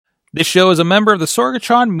This show is a member of the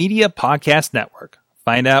Sorgatron Media Podcast Network.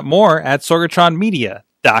 Find out more at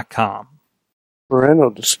sorgatronmedia.com. Parental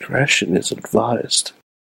discretion is advised.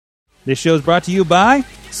 This show is brought to you by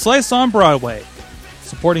Slice on Broadway,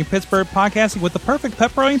 supporting Pittsburgh podcasting with the perfect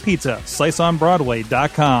pepperoni pizza.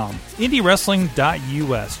 SliceOnBroadway.com.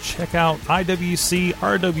 IndieWrestling.us. Check out IWC,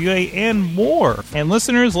 RWA, and more. And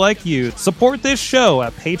listeners like you, support this show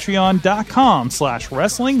at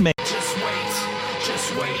Patreon.com/WrestlingMayhem.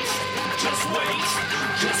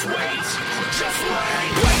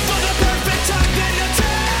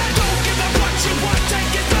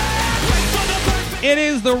 It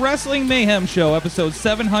is the Wrestling Mayhem Show, episode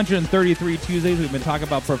 733 Tuesdays. We've been talking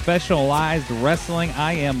about professionalized wrestling.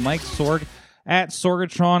 I am Mike Sorg at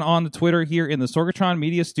Sorgatron on the Twitter here in the Sorgatron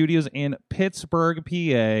Media Studios in Pittsburgh,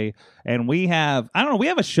 PA. And we have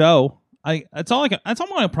a show. That's all I'm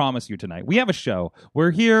going to promise you tonight. We have a show.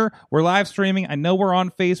 We're here. We're live streaming. I know we're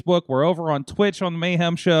on Facebook. We're over on Twitch on the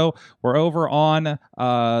Mayhem Show. We're over on the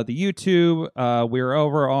YouTube. We're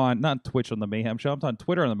over on, not Twitch on the Mayhem Show. I'm on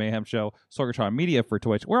Twitter on the Mayhem Show. Sorgatron Media for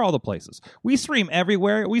Twitch. We're all the places. We stream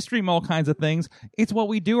everywhere. We stream all kinds of things. It's what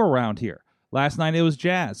we do around here. Last night it was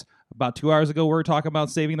jazz. About 2 hours ago we were talking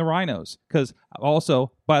about saving the rhinos. Because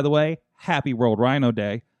also, by the way, happy World Rhino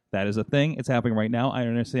Day. That is a thing. It's happening right now. I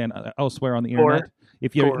understand elsewhere on the internet.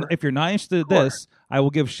 If you're not interested in this, I will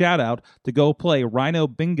give shout out to go play Rhino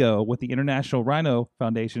Bingo with the International Rhino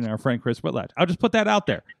Foundation and our friend Chris Whitlatch. I'll just put that out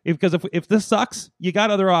there because if this sucks, you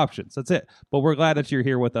got other options. That's it. But we're glad that you're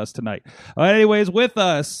here with us tonight. Anyways, with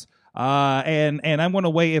us, and I'm going to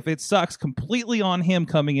weigh if it sucks completely on him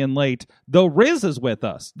coming in late. The Riz is with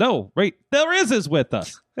us. No, wait, the Riz is with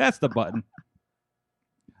us. That's the button.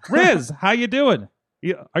 Riz, how you doing?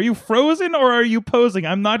 Are you frozen or are you posing?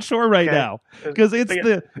 I'm not sure right now because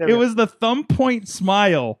it was the thumb point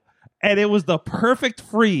smile and it was the perfect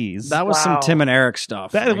freeze. That was some Tim and Eric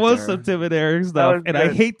stuff. That was some Tim and Eric stuff, and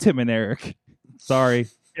I hate Tim and Eric. Sorry,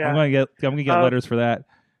 I'm gonna get letters for that.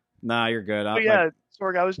 Nah, you're good.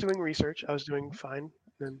 Sorg, I was doing research. I was doing fine,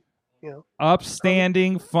 and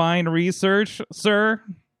upstanding, fine research, sir.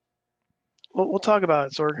 We'll talk about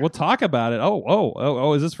it, Sorg. We'll talk about it.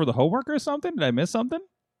 Oh! Is this for the homework or something? Did I miss something?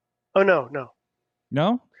 Oh no.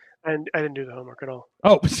 No? And I didn't do the homework at all.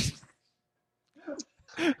 Oh,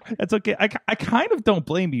 that's okay. I kind of don't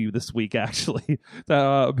blame you this week actually,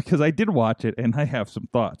 because I did watch it and I have some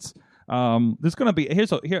thoughts. There's gonna be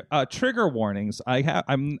trigger warnings.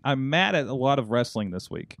 I'm mad at a lot of wrestling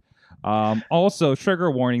this week. Also,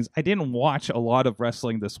 trigger warnings. I didn't watch a lot of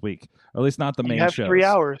wrestling this week, or at least not the main shows. You have 3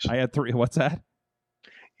 hours. I had 3. What's that?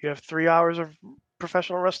 You have 3 hours of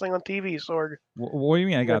professional wrestling on TV, Sorg. What do you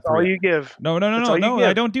mean? I got 3? All you give. No.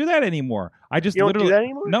 I don't do that anymore. I just you don't do that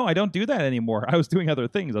anymore? No, I don't do that anymore. I was doing other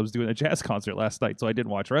things. I was doing a jazz concert last night, so I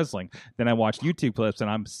didn't watch wrestling. Then I watched YouTube clips, and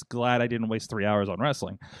I'm glad I didn't waste 3 hours on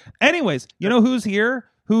wrestling. Anyways, you know who's here?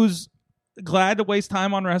 Who's glad to waste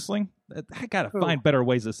time on wrestling? I gotta find better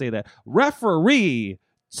ways to say that. Referee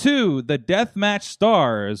to the Deathmatch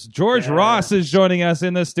Stars, George Ross is joining us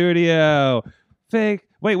in the studio.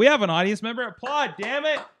 Wait, we have an audience member. Applaud, damn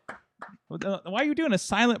it! Why are you doing a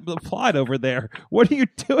silent applaud over there? What are you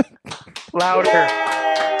doing? Louder.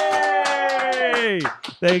 Yay!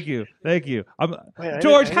 Thank you.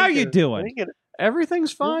 George, how you doing?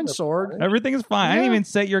 Everything's fine, Sorg. Everything's fine. I didn't even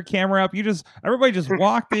set your camera up. Everybody just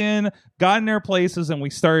walked in, got in their places, and we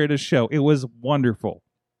started a show. It was wonderful.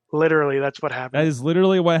 Literally, that's what happened. That is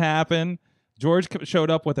literally what happened. George showed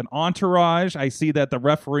up with an entourage. I see that the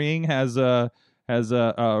refereeing has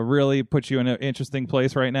really put you in an interesting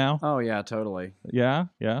place right now. Oh yeah, totally. Yeah.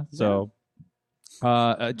 So,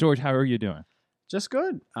 George, how are you doing? Just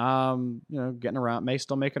good. Getting around,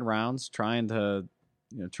 still making rounds, trying to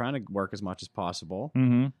work as much as possible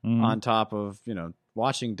on top of,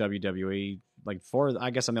 watching WWE. I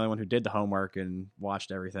guess I'm the only one who did the homework and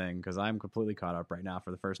watched everything because I'm completely caught up right now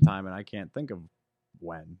for the first time and I can't think of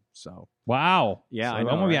when. So wow. Yeah, so I know,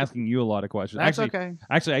 I'm going to be right? asking you a lot of questions. That's okay.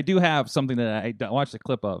 Actually, I do have something that I watched a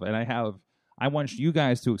clip of and I want you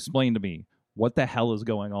guys to explain to me what the hell is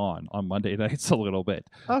going on Monday nights a little bit.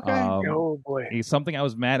 Okay. Oh, boy. It's something I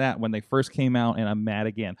was mad at when they first came out, and I'm mad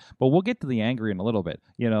again. But we'll get to the angry in a little bit.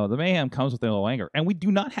 The Mayhem comes with a little anger. And we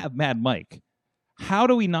do not have Mad Mike. How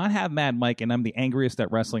do we not have Mad Mike, and I'm the angriest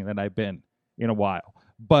at wrestling that I've been in a while?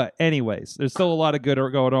 But anyways, there's still a lot of good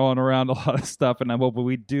going on around a lot of stuff, and I'm hoping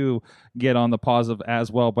we do get on the positive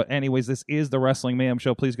as well. But anyways, this is the Wrestling Mayhem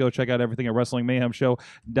Show. Please go check out everything at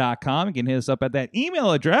WrestlingMayhemShow.com. You can hit us up at that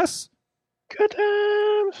email address. Good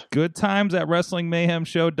times. times? Good times at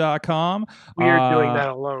WrestlingMayhemShow.com. We are doing that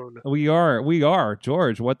alone. We are.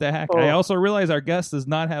 George, what the heck? Oh. I also realize our guest does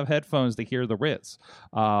not have headphones to hear the Riz.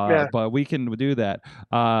 But we can do that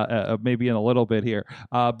maybe in a little bit here.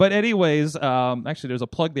 But anyways, actually, there's a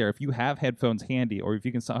plug there. If you have headphones handy, or if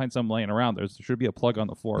you can find some laying around, there should be a plug on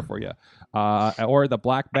the floor for you. Or the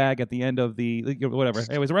black bag at the end of the whatever.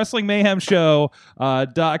 Anyways,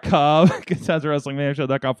 WrestlingMayhemShow.com. Good times at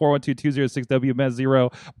WrestlingMayhemShow.com.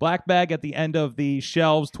 412-206-WMS0. Black bag at the end of the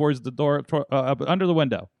shelves towards the door, under the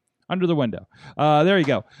window. Under the window. There you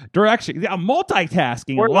go. Direction. I'm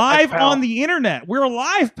multitasking. We're live live, on the internet. We're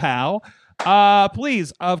live, pal.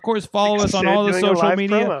 Please, of course, follow us on all the social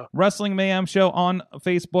media. Promo. Wrestling Mayhem Show on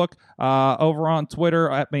Facebook, over on Twitter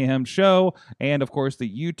at Mayhem Show, and of course the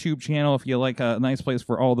YouTube channel if you like a nice place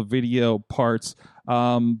for all the video parts.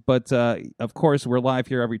 But of course, we're live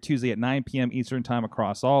here every Tuesday at 9 p.m. Eastern Time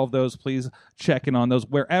across all of those. Please check in on those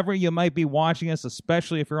wherever you might be watching us,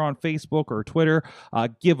 especially if you're on Facebook or Twitter.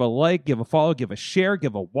 Give a like, give a follow, give a share,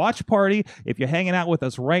 give a watch party. If you're hanging out with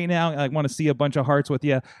us right now, I want to see a bunch of hearts with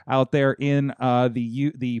you out there in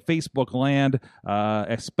the Facebook land,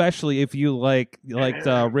 especially if you liked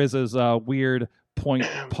Riz's weird point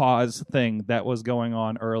pause thing that was going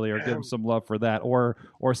on earlier. Give him some love for that, or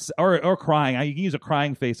crying. You can use a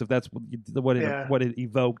crying face if that's what it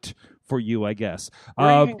evoked for you, I guess.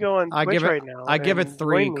 Or you can go on Twitch right now. I give it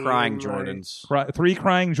 3 crying Jordans. 3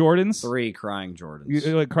 crying Jordans. 3 crying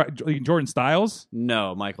Jordans. Jordan Styles?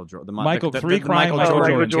 No, Michael Jordan. Three crying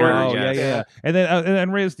Michael Jordan. Oh, yeah. And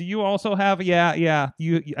then Riz, do you also have? Yeah.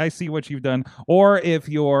 I see what you've done. Or if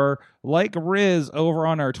you're like Riz over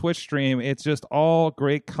on our Twitch stream, it's just all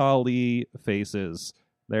Great Khali faces.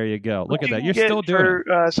 There you go. Look at that. You're still doing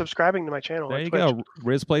it. Subscribing to my channel. There you Twitch. go.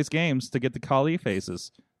 Riz Plays Games to get the Khali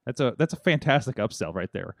faces. That's a fantastic upsell right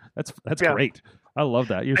there. That's great. I love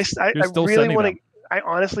that. You're still really sending them. I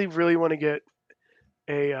honestly really want to get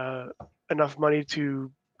enough money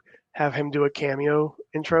to have him do a cameo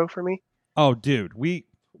intro for me. Oh, dude. Wait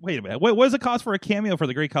a minute. What does it cost for a cameo for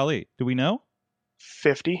the Great Khali? Do we know?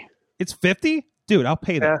 $50. It's $50? Dude, I'll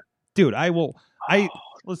pay that. Yeah. Dude, I will.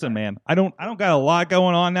 Listen, man. I don't got a lot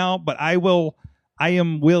going on now, but I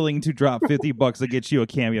am willing to drop $50 to get you a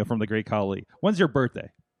cameo from the Great Khali. When's your birthday?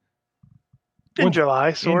 In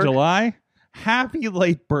July, Sorg. In July? Happy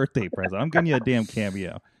late birthday present. I'm giving you a damn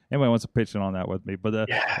cameo. Anybody wants to pitch in on that with me? But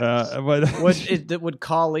would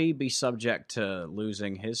Khali be subject to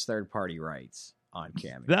losing his third-party rights on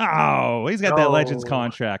cameo? No, he's got that Legends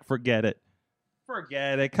contract. Forget it.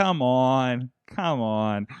 Come on.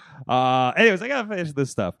 Anyways, I gotta finish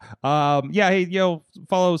this stuff. Hey,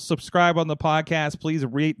 follow, subscribe on the podcast. Please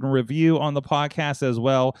rate and review on the podcast as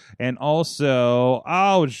well. And also,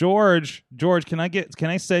 George, can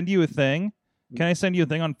I send you a thing? Can I send you a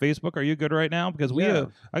thing on Facebook? Are you good right now? Because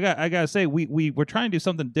I gotta say, we're trying to do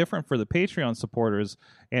something different for the Patreon supporters,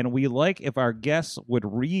 and we like if our guests would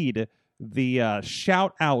read the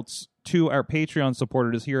shout outs to our Patreon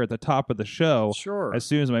supporters here at the top of the show. Sure. As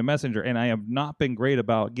soon as my messenger, and I have not been great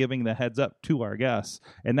about giving the heads up to our guests,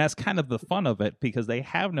 and that's kind of the fun of it because they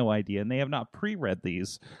have no idea and they have not pre-read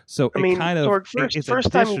these. So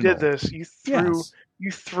first time you did this, you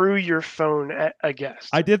threw your phone at a guest.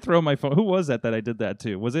 I did throw my phone. Who was that I did that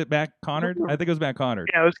to? Was it Matt Connard? I think it was Matt Connard.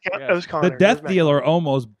 Yeah, it was Connard. The death dealer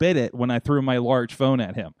almost bit it when I threw my large phone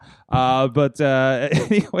at him.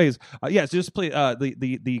 Anyways, yes, just please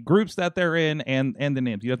the groups that they're in and the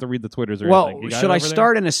names. You have to read the Twitters or anything. Well, should I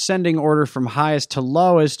start in ascending order from highest to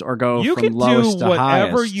lowest or go from lowest to highest? You can do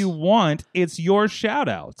whatever you want. It's your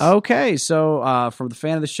shout-outs. Okay, so from the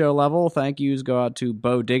fan of the show level, thank yous go out to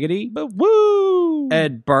Bo Diggity. Woo!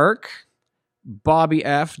 Ed Burke, Bobby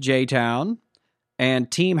F. J-Town, and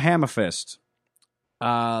Team Hammerfist.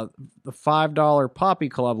 The $5 Poppy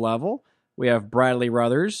Club level, we have Bradley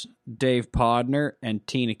Ruthers, Dave Podner, and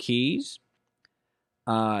Tina Keys.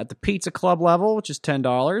 At the Pizza Club level, which is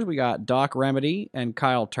 $10, we got Doc Remedy and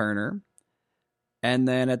Kyle Turner. And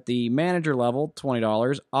then at the manager level,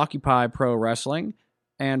 $20, Occupy Pro Wrestling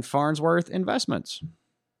and Farnsworth Investments.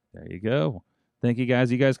 There you go. Thank you,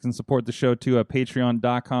 guys. You guys can support the show, too, at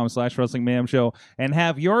patreon.com/WrestlingMayhemShow and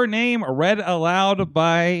have your name read aloud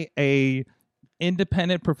by a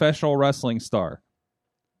independent professional wrestling star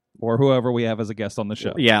or whoever we have as a guest on the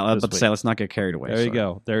show. Yeah, let's not get carried away. There you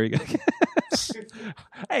go.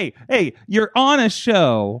 Hey, you're on a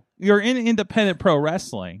show. You're in independent pro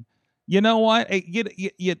wrestling. You know what?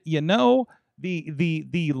 You know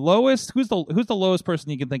the lowest. Who's the lowest person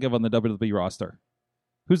you can think of on the WWE roster?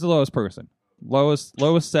 Who's the lowest person? Lowest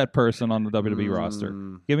set person on the WWE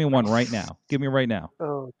roster. Give me one right now. Give me right now.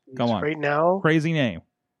 Oh, come on. Right now? Crazy name.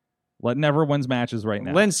 Letting everyone wins matches right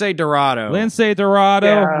now. Lince Dorado.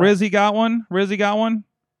 Yeah. Rizzy got one?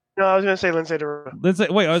 No, I was going to say Lince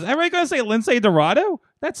Dorado. Wait, was everybody going to say Lince Dorado?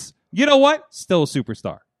 That's, you know what? Still a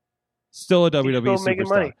superstar. Still a WWE He's still superstar. Making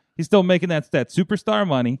money. He's still making that superstar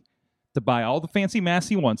money to buy all the fancy masks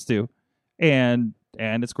he wants to, and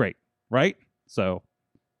it's great, right? So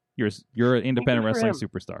you're an independent wrestling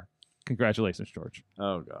superstar. Congratulations, George.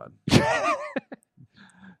 Oh God.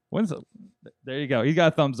 There you go. You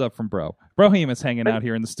got a thumbs up from Bro. Brohemoth's hanging out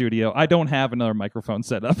here in the studio. I don't have another microphone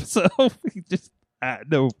set up, so just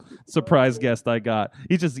no surprise guest I got.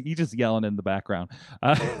 He's just yelling in the background.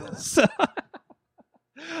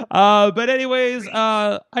 But anyways,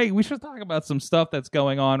 we should talk about some stuff that's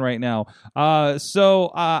going on right now. I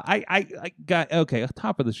got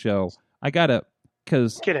top of the show. I gotta,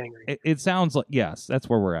 because get angry. It sounds like, yes, that's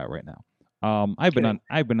where we're at right now. I've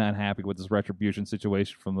been unhappy with this Retribution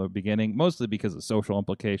situation from the beginning, mostly because of social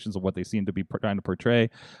implications of what they seem to be trying to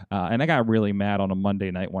portray. And I got really mad on a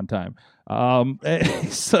Monday night one time.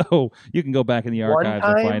 So you can go back in the archives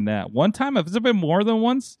and find that. One time, has it been more than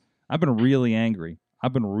once? I've been really angry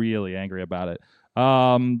about it.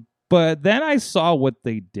 But then I saw what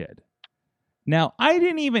they did. Now, I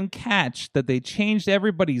didn't even catch that they changed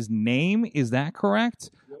everybody's name. Is that correct?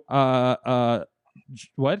 What?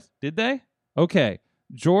 Did they? Okay.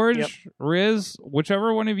 George, Riz,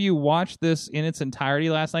 whichever one of you watched this in its entirety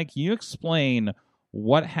last night, can you explain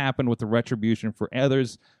what happened with the Retribution for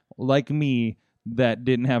others like me that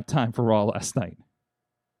didn't have time for Raw last night?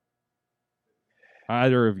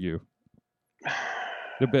 Either of you.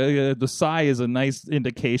 The sigh is a nice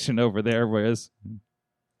indication over there, Riz.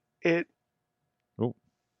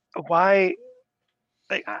 Why?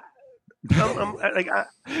 Come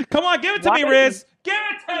on, give it to me, Riz. Give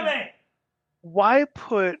it to me. Why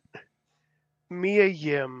put Mia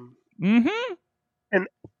Yim, an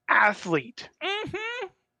athlete,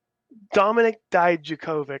 Dominic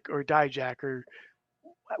Dijakovic or Dijak, or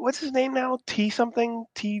what's his name now? T something?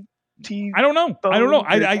 T. I don't know.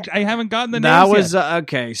 I haven't gotten the name. That was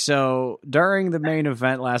okay. So during the main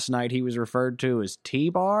event last night, he was referred to as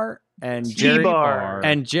T-Bar, and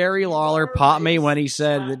Jerry Lawler popped me when he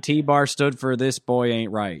said that T-Bar stood for "This Boy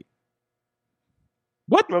Ain't Right."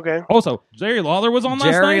 What? Okay. Also, Jerry Lawler was on last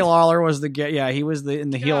night? Jerry Lawler was he was in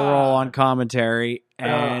the heel role on commentary,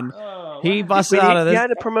 and he busted out of this. He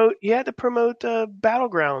had to promote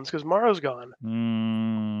Battlegrounds because Morrow's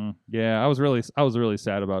gone. Yeah, I was really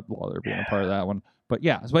sad about Lawler being a part of that one. But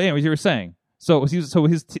yeah, but anyways, you were saying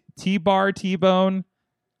his T-Bar, T-Bone.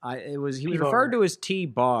 He was referred to as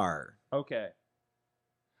T-Bar. Okay.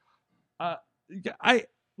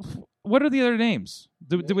 What are the other names?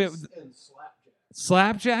 Do we have?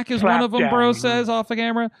 Slapjack is one of them, Bro says off the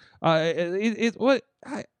camera.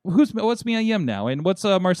 What's Mia Yim now, and what's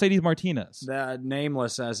Mercedes Martinez?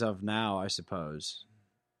 Nameless as of now, I suppose.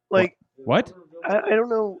 Like what? I don't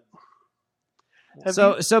know.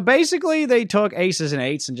 So basically, they took aces and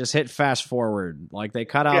eights and just hit fast forward. Like they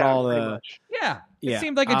cut out all the. It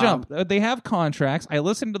seemed like a jump. They have contracts. I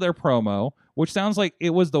listened to their promo, which sounds like it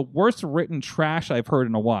was the worst written trash I've heard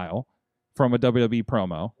in a while from a WWE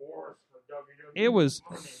promo. It was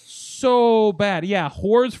so bad. Yeah,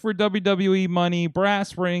 whores for WWE money,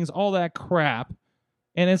 brass rings, all that crap.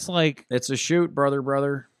 And it's like... It's a shoot,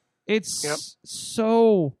 brother. It's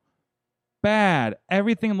so bad.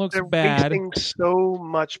 Everything looks bad. They're wasting so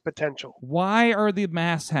much potential. Why are the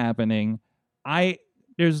masks happening?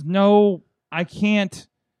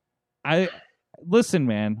 Listen,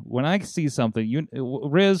 man, when I see something,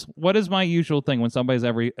 Riz, what is my usual thing when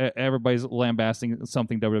everybody's lambasting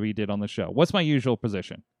something WWE did on the show? What's my usual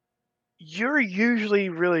position? You're usually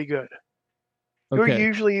really good. Okay. You're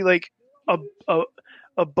usually like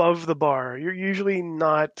above the bar. You're usually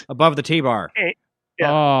not above the T-bar.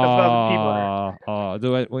 Above the T-bar.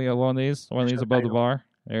 Do I one of these above the bar?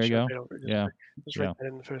 There you go. Just write that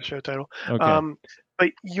in the show title. Okay. But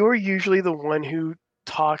you're usually the one who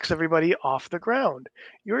talks everybody off the ground.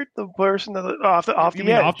 You're the person off the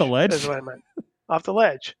edge. Off the ledge? That's what I meant. Off the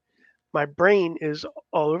ledge. My brain is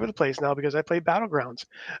all over the place now because I play Battlegrounds.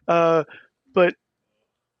 But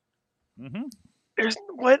there's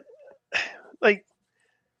what, like,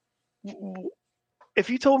 if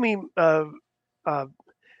you told me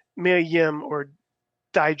Mia Yim or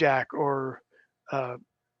Dijak or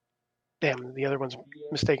the other one's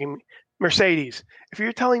mistaken, Mercedes. If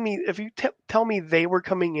you tell me they were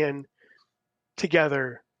coming in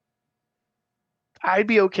together, I'd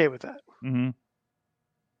be okay with that.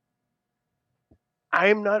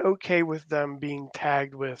 I'm not okay with them being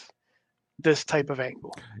tagged with this type of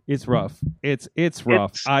angle. It's rough. It's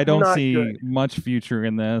rough. It's I don't not see good. much future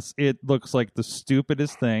in this. It looks like the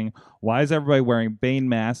stupidest thing. Why is everybody wearing Bane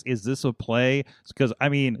masks? Is this a play? Because I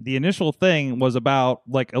mean, the initial thing was about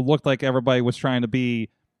like it looked like everybody was trying to be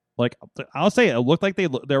like I'll say it looked like they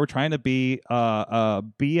were trying to be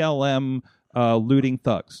BLM looting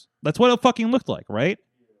thugs. That's what it fucking looked like, right?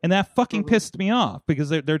 And that fucking pissed me off because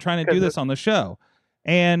they're trying to do this on the show,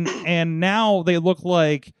 and now they look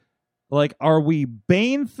like are we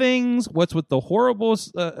Bane things? What's with the horrible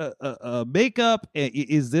makeup?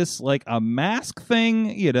 Is this like a mask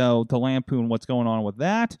thing? You know, to lampoon what's going on with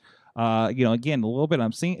that. You know, again, a little bit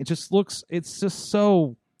I'm seeing. It just looks. It's just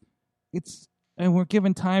so. It's and we're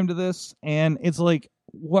giving time to this, and it's like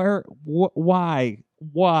why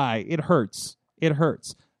it hurts. It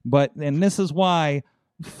hurts. But and this is why.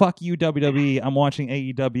 Fuck you, WWE. I'm watching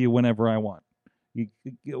AEW whenever I want,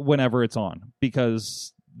 whenever it's on,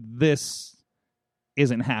 because this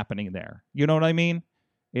isn't happening there. You know what I mean?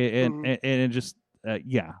 And it just,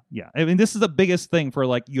 yeah. I mean, this is the biggest thing for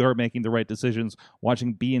like you're making the right decisions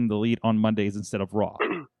watching Being the Lead on Mondays instead of Raw.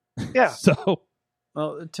 Yeah. So,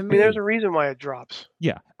 well, to me, I mean, there's a reason why it drops.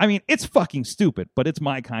 Yeah. I mean, it's fucking stupid, but it's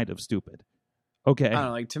my kind of stupid. Okay. I don't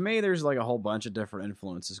know, like to me, there's like a whole bunch of different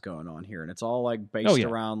influences going on here, and it's all like based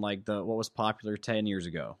around like what was popular 10 years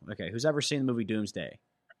ago. Okay, who's ever seen the movie Doomsday?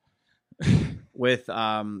 With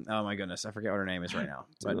oh my goodness, I forget what her name is right now.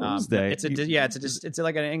 But Doomsday. It's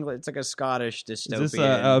like an English, it's like a Scottish dystopian. Is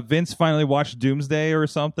this Vince finally watched Doomsday or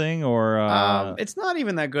something, or it's not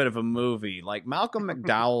even that good of a movie. Like Malcolm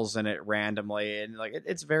McDowell's in it randomly, and like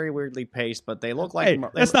it's very weirdly paced. But they look like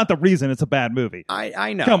that's not the reason it's a bad movie.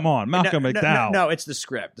 I know. Come on, Malcolm McDowell. No, it's the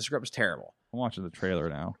script. The script was terrible. I'm watching the trailer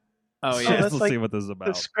now. Oh yeah, let's see what this is about.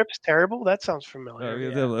 The script's terrible. That sounds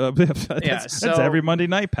familiar. That's every Monday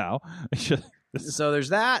night, pal. So there's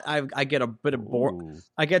that. I get a bit of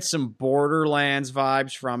I get some Borderlands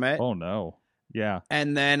vibes from it. Oh no, yeah.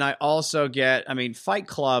 And then I also get, I mean, Fight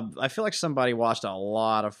Club. I feel like somebody watched a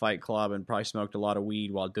lot of Fight Club and probably smoked a lot of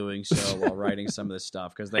weed while doing so, while writing some of this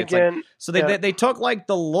stuff because they they took like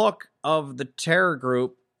the look of the terror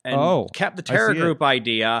group. And kept the terror group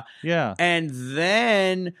idea. Yeah. And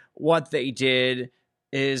then what they did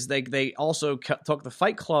is they also took the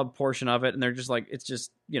Fight Club portion of it, and they're just like, it's just,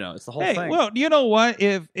 it's the whole thing. Well, you know what?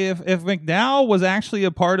 If McDowell was actually a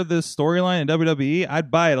part of this storyline in WWE, I'd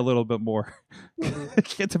buy it a little bit more.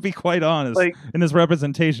 To be quite honest, like, in this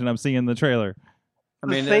representation I'm seeing in the trailer. I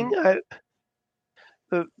mean, the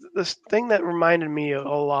thing that reminded me a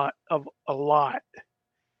lot,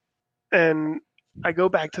 and I go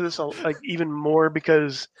back to this like even more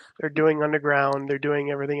because they're doing Underground, they're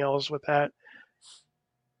doing everything else with that.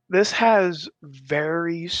 This has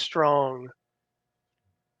very strong,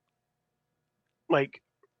 like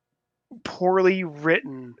poorly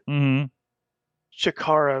written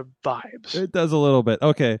Chikara vibes. It does a little bit.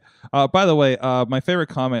 Okay. By the way, my favorite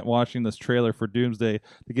comment watching this trailer for Doomsday,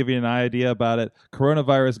 to give you an idea about it,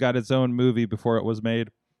 coronavirus got its own movie before it was made.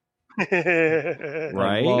 Right?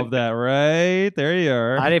 I love that, right? There you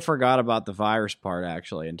are. I forgot about the virus part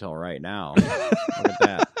actually until right now. Look at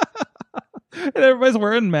that. And everybody's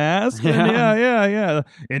wearing masks. Yeah.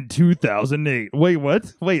 In 2008. Wait,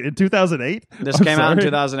 what? Wait, in 2008? This came out in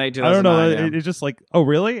 2008, 2009. I don't know. Yeah. It's just like, oh,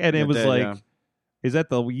 really? And it was like, is that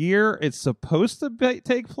the year it's supposed to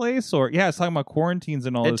take place? Or, it's talking about quarantines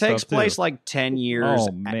and all this stuff. It takes place like 10 years.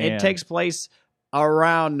 Oh, man. It takes place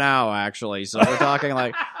around now, actually. So we're talking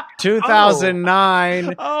like 2009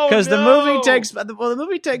 because the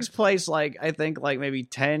movie takes place like I think like maybe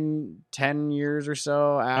 10 years or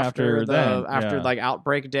so after like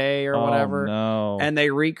Outbreak Day or whatever. No. And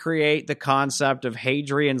they recreate the concept of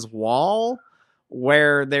Hadrian's Wall,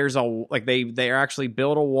 where there's they actually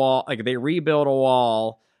build a wall, like they rebuild a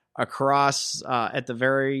wall across at the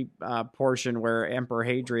very portion where Emperor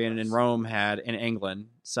Hadrian in Rome had in England,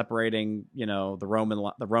 separating the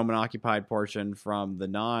Roman occupied portion from the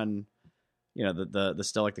non, the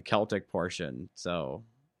still like the Celtic portion. So,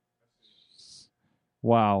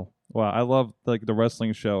 wow, I love like the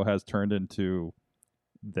wrestling show has turned into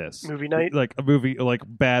this movie night, like a movie, like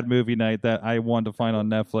bad movie night that I wanted to find on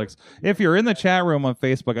Netflix. If you're in the chat room on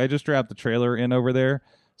Facebook, I just dropped the trailer in over there.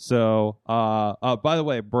 So, by the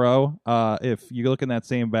way, bro, if you look in that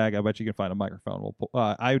same bag, I bet you can find a microphone.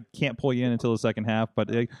 I can't pull you in until the second half, but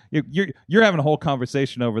you're having a whole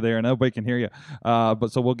conversation over there, and nobody can hear you. But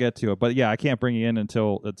so we'll get to it. But yeah, I can't bring you in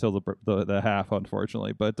until the half,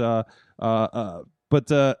 unfortunately. But so we're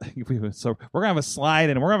gonna have a slide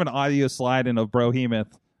in. We're gonna have an audio slide in of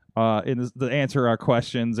Brohemoth to answer our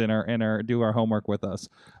questions and our do our homework with us.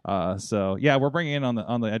 So yeah, we're bringing in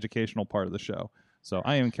on the educational part of the show. So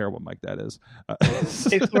I don't even care what mic that is.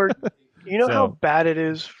 Hey, Sorg, you know how bad it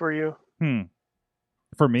is for you?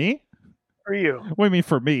 For me? For you? What do you mean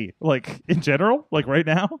for me? Like in general? Like right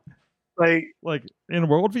now? Like in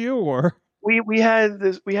worldview or? We had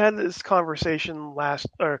this conversation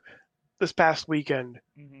this past weekend,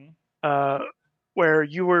 where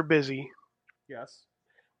you were busy. Yes.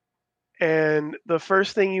 And the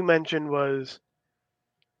first thing you mentioned was,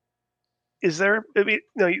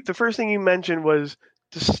 the first thing you mentioned was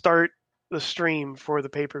to start the stream for the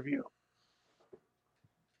pay-per-view.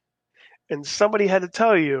 And somebody had to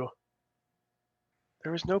tell you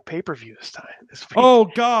there was no pay-per-view this week. Oh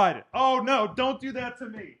God. Oh no, don't do that to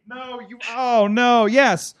me. Oh no,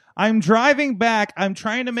 yes. I'm driving back. I'm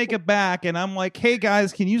trying to make it back and I'm like, "Hey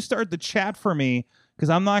guys, can you start the chat for me because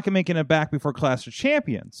I'm not making it back before Clash of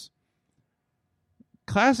Champions."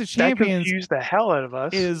 Clash of Champions that confused the hell out of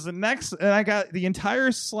us. Is the next, and I got the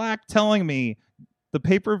entire Slack telling me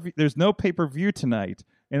there's no pay-per-view tonight,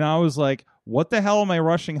 and I was like, "What the hell am I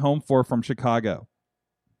rushing home for from Chicago?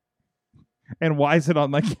 And why is it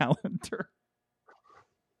on my calendar?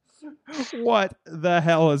 What the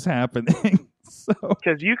hell is happening?"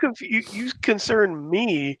 Because you concerned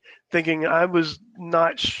me, thinking I was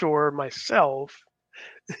not sure myself.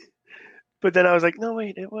 But then I was like, no,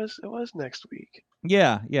 wait, it was next week.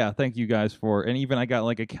 Yeah. Thank you guys and even I got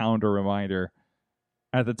like a calendar reminder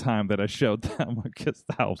at the time that I showed them because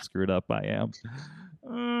how screwed up I am.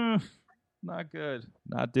 Not good.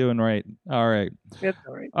 Not doing right. All right. It's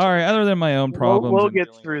all right. All right. Other than my own problems, we'll get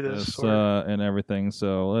through this and everything.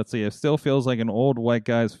 So let's see. It still feels like an old white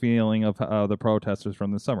guy's feeling of the protesters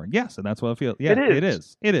from the summer. Yes, and that's what I feel. Yeah, it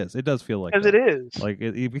is. It does feel like because it is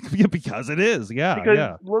because it is. Yeah.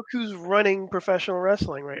 Because look who's running professional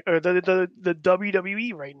wrestling or the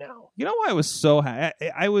WWE right now. You know why I was so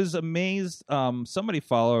I was amazed. Somebody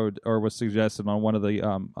followed or was suggested on one of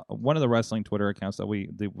the wrestling Twitter accounts that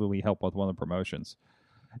we help with one of the promotions,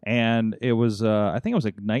 and it was I think it was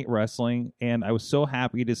Ignite Wrestling, and I was so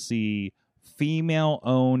happy to see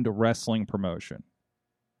female-owned wrestling promotion,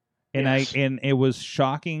 and yes. And it was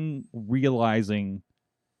shocking realizing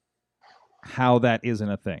how that isn't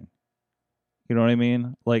a thing. You know what I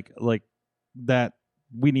mean? Like that.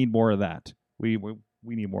 We need more of that. We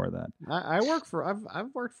need more of that. I've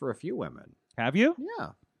worked for a few women. Have you?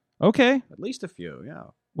 Yeah. Okay. At least a few. Yeah.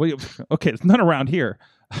 Well, okay, it's none around here,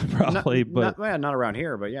 probably, but not around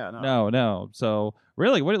here, but yeah, no. So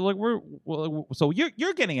really, so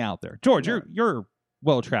you're getting out there, George. Yeah. You're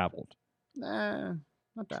well traveled. Nah,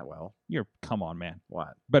 not that well. Come on, man.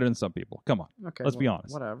 What? Better than some people. Come on. Okay, let's be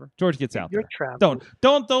honest. Whatever. George gets out you're there. Traveled.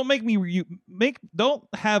 Don't make me don't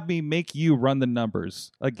have me make you run the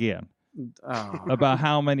numbers again about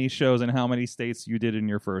how many shows and how many states you did in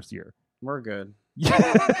your first year. We're good. Yeah.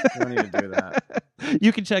 We don't need to do that.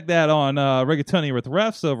 You can check that on Rigatoni with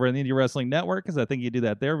Refs over in the Indie Wrestling Network because I think you do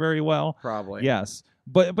that there very well. Probably. Yes.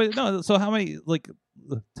 But no, so how many,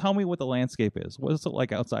 tell me what the landscape is. What is it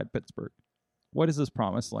like outside Pittsburgh? What is this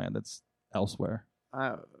promised land that's elsewhere?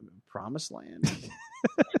 Promised land?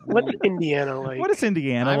 What's Indiana like? What is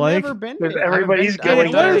Indiana I've like? Never been to everybody's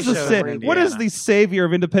going. What is the savior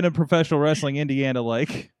of independent professional wrestling, Indiana,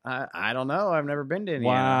 like? I don't know. I've never been to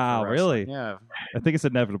Indiana. Wow, really? Yeah. I think it's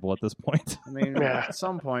inevitable at this point. I mean, at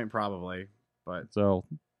some point probably,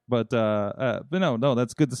 but no,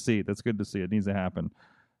 that's good to see. That's good to see. It needs to happen.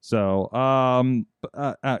 So,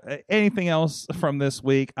 anything else from this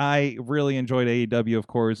week? I really enjoyed AEW, of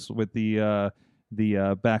course, with the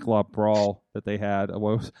backlot brawl that they had.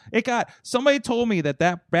 Somebody told me that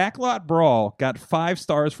backlot brawl got 5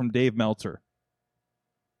 stars from Dave Meltzer.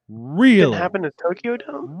 Really? It happened at Tokyo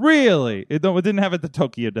Dome? Really? It didn't have at the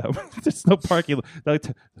Tokyo Dome. There's no parking lot. I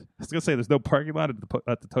was gonna say there's no parking lot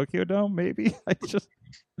at the Tokyo Dome. Maybe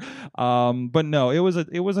but no, it was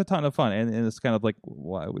a ton of fun, and it's kind of like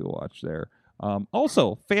why we watched there.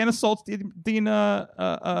 Also, fan assaults Dean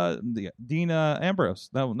Ambrose.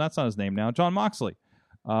 No, that's not his name now. John Moxley.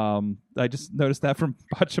 I just noticed that from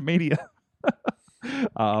Botchamania.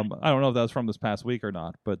 I don't know if that was from this past week or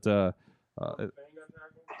not, but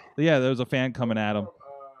yeah, there was a fan coming at him.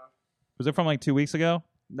 Was it from like 2 weeks ago?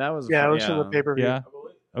 That was it was from the pay-per-view. Yeah,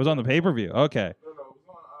 it was on the pay-per-view. Okay. No, it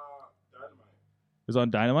was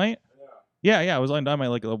on Dynamite. It was on Dynamite? Yeah, it was on Dynamite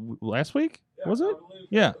like last week? Yeah, was it?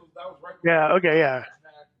 Yeah. That was right. Yeah, okay, yeah. Was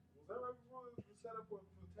that right before the setup for the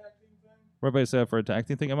tag team thing? Everybody set up for a tag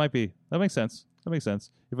team thing? It might be. That makes sense. If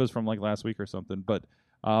it was from like last week or something. But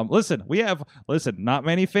listen, not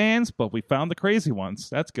many fans, but we found the crazy ones.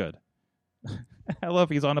 That's good. I love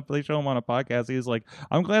he's on they show him on a podcast. He's like,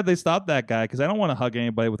 I'm glad they stopped that guy because I don't want to hug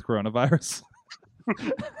anybody with coronavirus.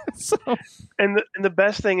 So, and the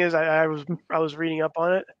best thing is I was reading up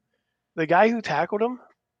on it. The guy who tackled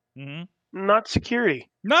him, not security.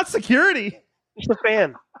 Not security. Just a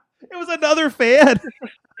fan. It was another fan.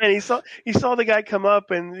 And he saw the guy come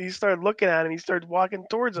up and he started looking at him. He started walking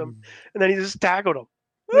towards him, and then he just tackled him.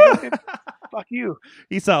 Like, okay, fuck you.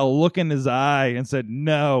 He saw a look in his eye and said,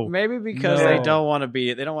 "No." Maybe because No. they don't want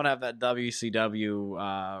to have that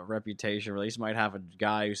WCW reputation. Or at least might have a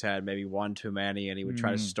guy who's had maybe one too many, and he would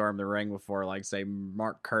try to storm the ring before, like, say,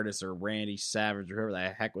 Mark Curtis or Randy Savage or whoever the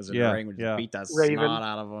heck was in the ring would just beat that Raven. snot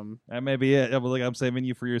out of him. That may be it. I'm saving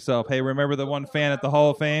you for yourself. Hey, remember the one fan at the Hall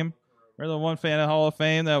of Fame? Remember the one fan at Hall of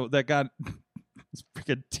Fame that got his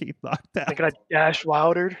freaking teeth knocked out? They got Dash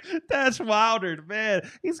Wildered. Dash Wildered, man.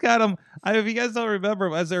 He's got him. If you guys don't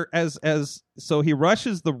remember, so he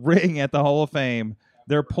rushes the ring at the Hall of Fame.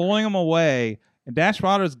 They're pulling him away, and Dash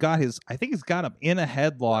Wilder's got he's got him in a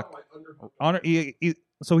headlock.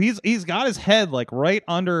 So he's got his head like right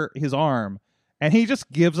under his arm, and he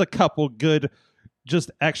just gives a couple good,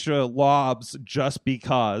 just extra lobs just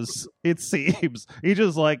because it seems he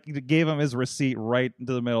just like gave him his receipt right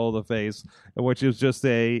into the middle of the face, which is just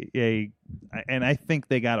and I think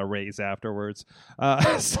they got a raise afterwards.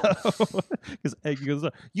 Because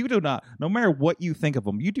you do not, no matter what you think of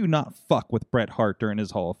him, you do not fuck with Bret Hart during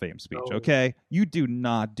his Hall of Fame speech. No. Okay, you do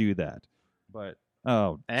not do that. But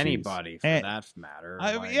Anybody for that matter.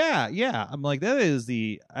 Yeah. I'm like, that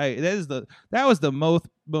was the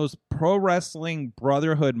most pro wrestling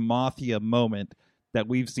brotherhood mafia moment that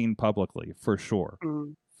we've seen publicly, for sure.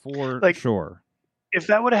 For sure. If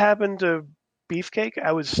that would have happened to Beefcake,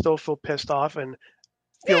 I would still feel pissed off and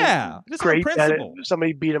feel just great on that principle.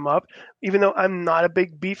 somebody beat him up, even though I'm not a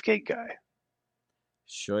big Beefcake guy.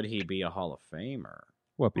 Should he be a Hall of Famer?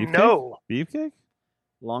 What, Beefcake? No. Beefcake?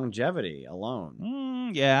 Longevity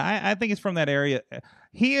alone. I think it's from that area.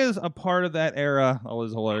 He is a part of that era. Oh,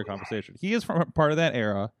 there's a whole other conversation. He is from a part of that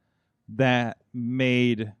era that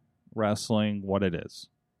made wrestling what it is.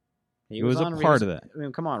 He was a part of that. I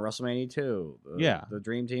mean, come on, WrestleMania 2. The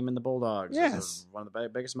Dream Team and the Bulldogs. Yes. One of the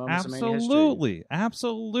biggest moments in Mania history.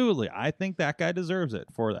 Absolutely. I think that guy deserves it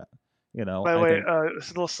for that. You know. By the way,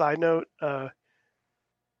 just a little side note.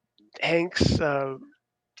 Hank's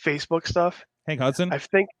Facebook stuff. Hank Hudson? I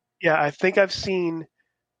think I've seen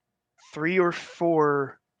 3 or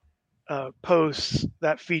 4 posts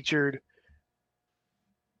that featured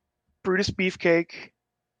Brutus Beefcake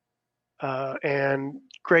and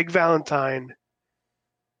Greg Valentine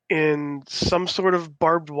in some sort of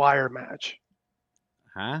barbed wire match.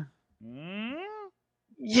 Huh?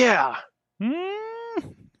 Yeah.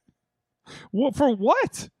 What for?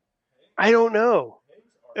 What? I don't know.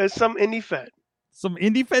 It's some indie fed. Some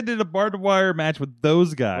indie fed did a barbed wire match with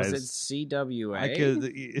those guys. Was it CWA?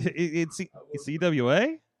 It's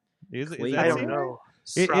CWA? Is I that don't know.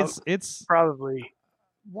 It's probably.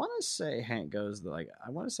 I want to say Hank goes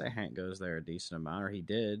there a decent amount, or he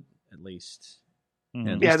did at least.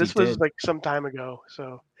 Mhm. Yeah, this was like some time ago.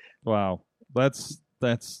 So wow, that's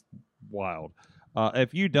wild.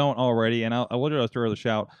 If you don't already, and I will just throw the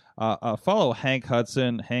shout. Follow Hank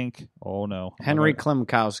Hudson. Henry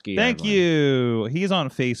Klimkowski. Thank you. He's on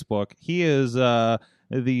Facebook. He is the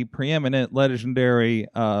preeminent, legendary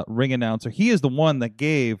ring announcer. He is the one that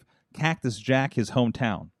gave Cactus Jack his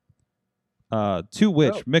hometown, to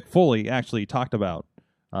which Mick Foley actually talked about.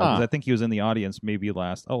 Because I think he was in the audience maybe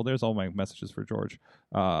last. Oh, there's all my messages for George.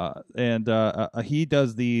 And he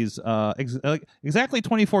does these exactly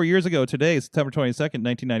 24 years ago today, September 22nd,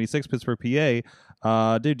 1996, Pittsburgh,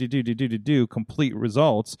 PA. Do complete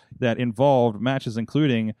results that involved matches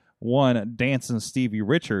including one Dancing Stevie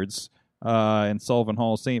Richards in Sullivan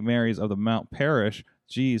Hall, St. Mary's of the Mount Parish.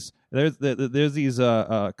 Jeez, there's these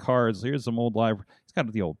cards. Here's some old live. He's got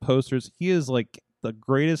the old posters. He is like the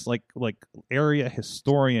greatest like area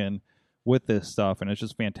historian with this stuff, and it's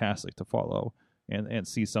just fantastic to follow and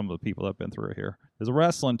see some of the people that have been through it here. There's a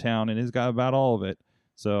wrestling town, and he's got about all of it.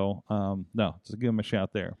 So no, just give him a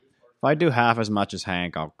shout there. If I do half as much as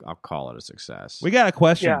Hank, I'll call it a success. We got a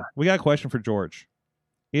question. Yeah. We got a question for George.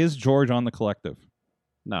 Is George on the collective?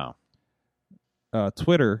 No.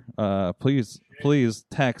 Twitter, please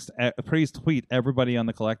tweet everybody on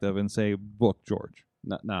the collective and say book George.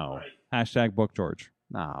 No. Hashtag book George.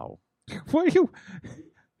 No. What are you?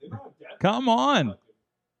 Come on.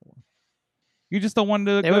 You just don't want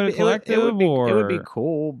to go to collective, it would be or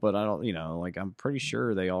cool, but I don't. I'm pretty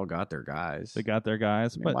sure they all got their guys. they got their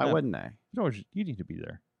guys. But why wouldn't they? George, you need to be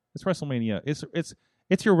there. It's WrestleMania. It's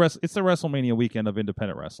the WrestleMania weekend of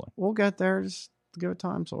independent wrestling. We'll get there. Just Give it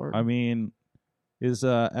time, Sword. I mean, is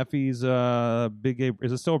Effie's Big Game?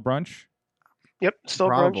 Is it still a brunch? Yep, still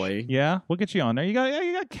Probably. Yeah, we'll get you on there. You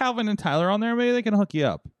got Calvin and Tyler on there. Maybe they can hook you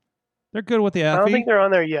up. They're good with the Effie. I don't think they're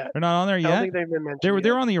on there yet. They're not on there I yet. don't think they've been mentioned.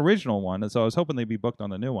 They were on the original one, so I was hoping they'd be booked on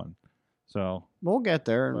the new one. So We'll get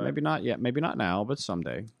there. But- Maybe not yet. Maybe not now, but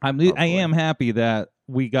someday. I am happy that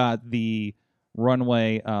we got the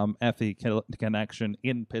runway Effie connection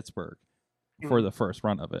in Pittsburgh for the first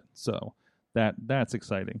run of it. So that's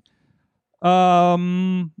exciting.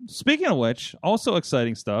 Speaking of which, also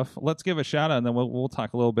exciting stuff. Let's give a shout out, and then we'll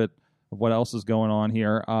talk a little bit of what else is going on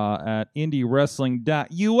here at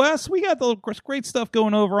IndieWrestling.us. We got the great stuff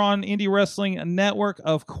going over on Indie Wrestling Network,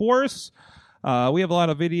 of course. We have a lot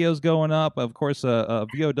of videos going up. Of course,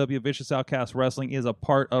 VOW Vicious Outcast Wrestling is a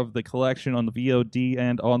part of the collection on the VOD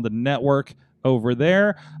and on the network over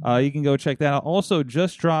there. You can go check that out. Also,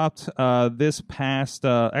 just dropped this past,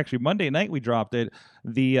 actually Monday night we dropped it,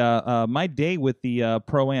 the My Day with the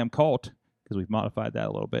Pro-Am Cult, because we've modified that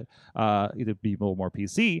a little bit, to be a little more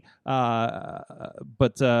PC.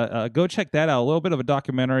 But go check that out. A little bit of a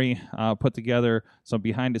documentary put together, some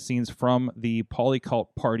behind the scenes from the Polycult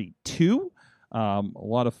Party 2. A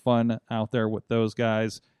lot of fun out there with those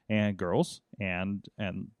guys and girls and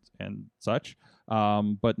such.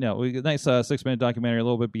 But no, nice 6-minute documentary, a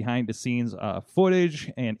little bit behind the scenes footage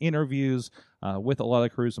and interviews with a lot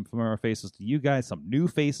of crews, some familiar faces to you guys, some new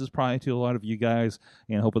faces probably to a lot of you guys,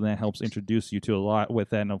 and hoping that helps introduce you to a lot with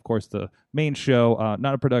that. And of course, the main show,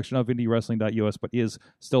 not a production of IndieWrestling.us, but is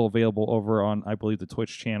still available over on, I believe, the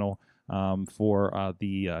Twitch channel. For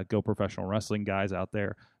the Go Professional Wrestling guys out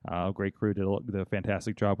there. Great crew did a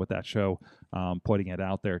fantastic job with that show, putting it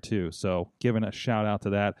out there too. So giving a shout out to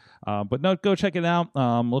that. But no, go check it out.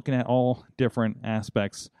 Looking at all different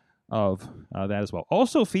aspects of that as well.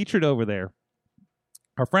 Also featured over there,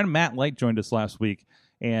 our friend Matt Light joined us last week.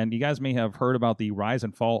 And you guys may have heard about the rise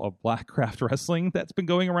and fall of Blackcraft Wrestling that's been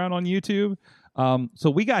going around on YouTube. So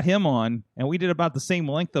we got him on, and we did about the same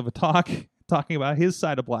length of a talking about his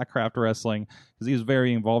side of Blackcraft Wrestling, because he was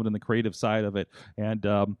very involved in the creative side of it. And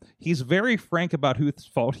he's very frank about whose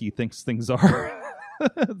fault he thinks things are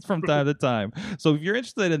from time to time. So if you're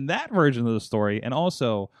interested in that version of the story, and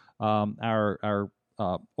also our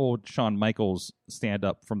old Shawn Michaels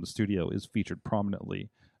stand-up from the studio is featured prominently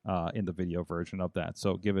in the video version of that.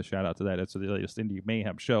 So give a shout out to that. It's the latest Indie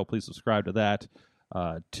Mayhem show. Please subscribe to that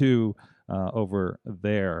too over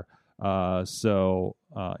there.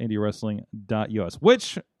 IndieWrestling.us,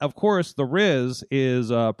 which, of course, the Riz is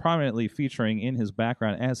prominently featuring in his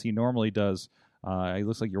background, as he normally does. It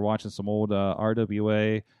looks like you're watching some old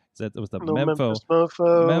RWA. It was the Memphis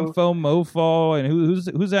Mofo. And who's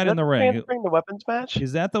that in the ring? Bring the weapons match?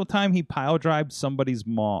 Is that the time he pile drived somebody's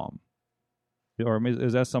mom? Or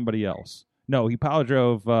is that somebody else? No, he pile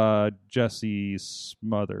drove Jesse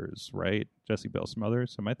Smothers, right? Jesse Bell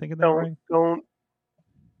Smothers. Am I thinking that right?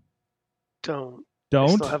 Don't. I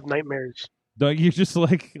still have nightmares. Don't you just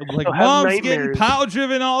like mom's getting power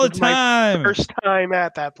driven all the time? First time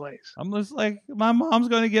at that place. I'm just like, my mom's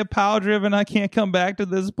going to get power driven. I can't come back to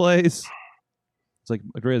this place. It's like,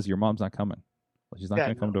 Driz, your mom's not coming. She's not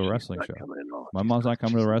going to come to a wrestling show. My mom's not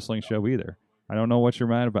coming to a wrestling show either. I don't know what you're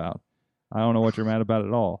mad about. I don't know what you're mad about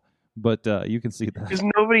at all. But you can see that. Because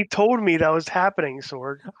nobody told me that was happening,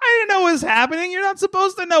 Sorg. I didn't know it was happening. You're not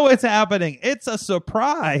supposed to know it's happening. It's a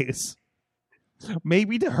surprise.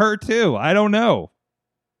 Maybe to her, too. I don't know.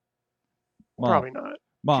 Mom, probably not.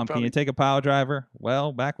 Mom, can you take a pile driver?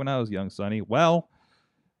 Well, back when I was young, Sonny. Well,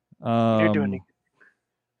 you're doing it.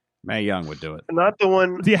 Mae Young would do it. Not the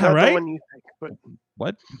one. Yeah, not right. The one you think, but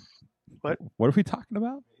what? What? What are we talking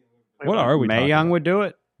about? What are we? Mae Young would do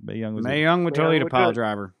it. Mae Young would totally do a pile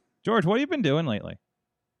driver. George, what have you been doing lately?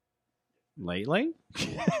 Lately?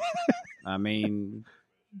 I mean,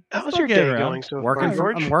 how's your day going so far,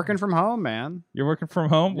 George? I'm working from home, man. You're working from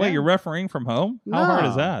home? Yeah. Wait, you're refereeing from home? How hard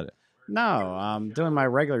is that? No, I'm doing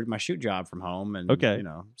my shoot job from home, and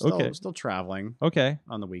still traveling. Okay,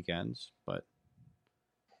 on the weekends, but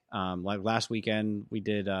like last weekend we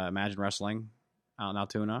did Imagine Wrestling out in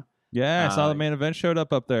Altoona. Yeah, I saw the main event showed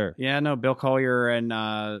up there. Yeah, no, Bill Collier and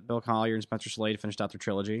Spencer Slade finished out their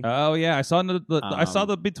trilogy. Oh yeah, I saw I saw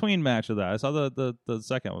the between match of that. I saw the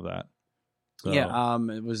second of that. So. Yeah,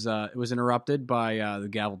 it was interrupted by the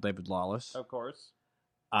gavel David Lawless, of course.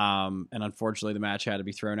 And unfortunately, the match had to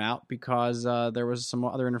be thrown out because there was some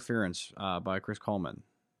other interference by Chris Coleman.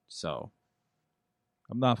 So,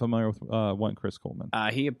 I'm not familiar with one Chris Coleman.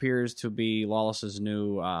 He appears to be Lawless's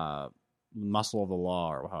new muscle of the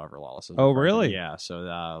law, or however Lawless is. Oh, really? Yeah. So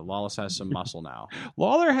Lawless has some muscle now.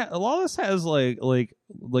 Lawless has like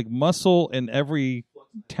muscle in every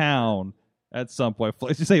town at some point.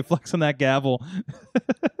 Did you say flex on that gavel?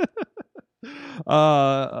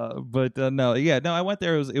 But no, I went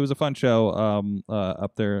there. It was a fun show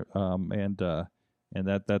up there, and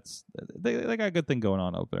that's they got a good thing going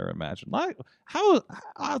on up there. Imagine like how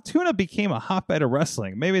Altoona became a hotbed of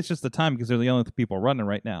wrestling. Maybe it's just the time because they're the only people running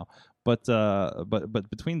right now. But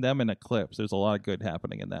between them and Eclipse, there's a lot of good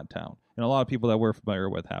happening in that town, and a lot of people that we're familiar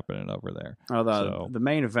with happening over there. The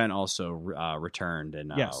main event also returned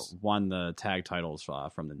and won the tag titles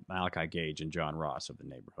from the Malachi Gage and John Ross of the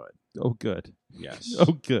Neighborhood. Oh, good. Yes.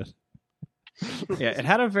 Oh, good. Yeah, it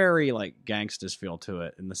had a very like gangsters feel to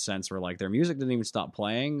it in the sense where like their music didn't even stop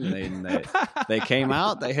playing. They came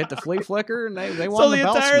out, they hit the flea flicker, and they won the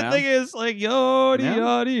belts. So the entire thing is like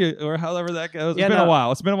yodi, or however that goes. It's been a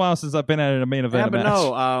while. It's been a while since I've been at a main event. Yeah, but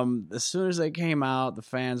no. As soon as they came out, the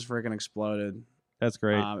fans freaking exploded. That's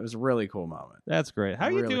great. It was a really cool moment. That's great. How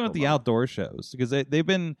are you doing with the outdoor shows? Because they've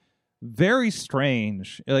been very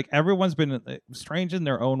strange. Like everyone's been strange in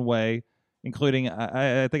their own way. Including,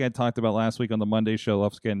 I think I talked about last week on the Monday show,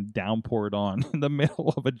 Luff's getting downpoured on in the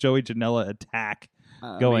middle of a Joey Janela attack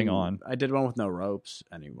going on. I did one with no ropes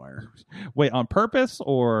anywhere. Wait, on purpose?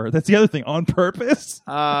 Or that's the other thing, on purpose?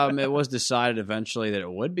 It was decided eventually that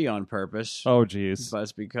it would be on purpose. Oh, geez. But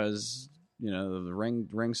it's because, the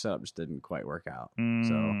ring setup just didn't quite work out.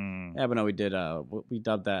 So, yeah, but no, we did, we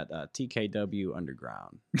dubbed that TKW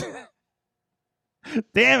Underground.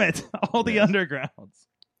 Damn it! All the undergrounds.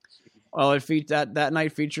 Well, that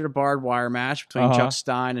night featured a barbed wire match between Chuck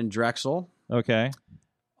Stein and Drexel. Okay.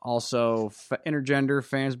 Also, intergender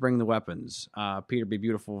fans bring the weapons. Peter Be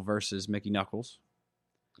Beautiful versus Mickey Knuckles.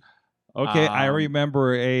 Okay, I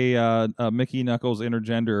remember a Mickey Knuckles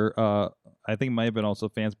intergender. I think it might have been also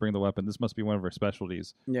fans bring the weapon. This must be one of her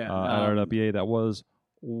specialties. Yeah, at RWA. That was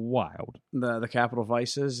wild. The Capital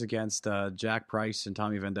Vices against Jack Price and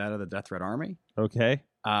Tommy Vendetta, the Death Threat Army. Okay.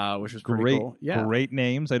 Which was pretty cool. Yeah, great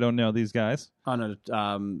names. I don't know these guys. Oh no,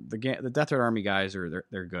 the Death Threat Army guys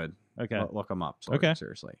they're good. Okay, look them up.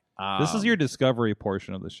 Seriously. This is your discovery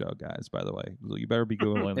portion of the show, guys. By the way, you better be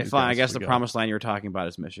googling. If I guess the promised land you were talking about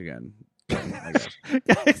is Michigan. I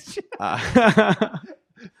guess.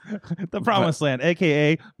 The promised land,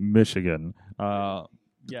 aka Michigan.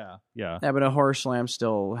 Yeah. But a Horror Slam's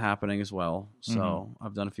still happening as well. So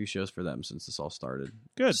I've done a few shows for them since this all started.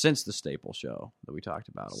 Good. Since the Staple show that we talked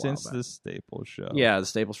about a while back. Since the Staple show. Yeah, the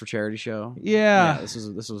Staples for Charity show. Yeah.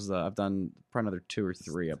 This was I've done probably another 2 or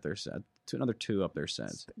 3 up there. Another 2 up there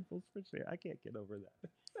since. Staples for Charity. I can't get over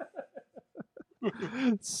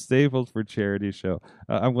that. Staples for Charity show.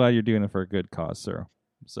 I'm glad you're doing it for a good cause, sir.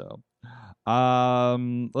 So,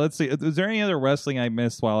 let's see. Is there any other wrestling I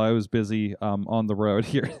missed while I was busy on the road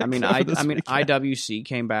here? IWC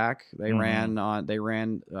came back. They ran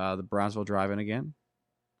the Brownsville Drive-In again.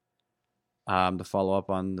 To follow up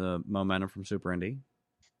on the momentum from Super Indy.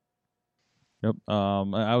 Yep.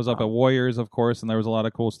 I was up at Warriors, of course, and there was a lot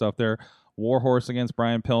of cool stuff there. Warhorse against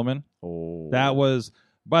Brian Pillman. Oh, that was.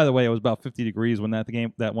 By the way, it was about 50 degrees when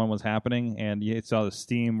that one was happening, and you saw the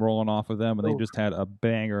steam rolling off of them, and they just had a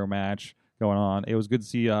banger match going on. It was good to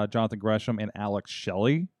see Jonathan Gresham and Alex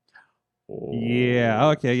Shelley. Oh. Yeah.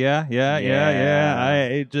 Okay. Yeah.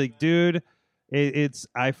 Dude,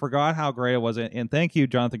 I forgot how great it was, and thank you,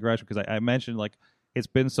 Jonathan Gresham, because I mentioned like it's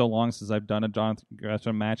been so long since I've done a Jonathan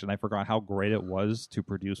Gresham match, and I forgot how great it was to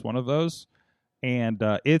produce one of those. And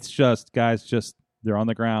it's just guys, they're on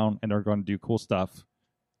the ground and they're going to do cool stuff.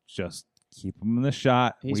 Just keep him in the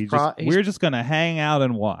shot. We're just going to hang out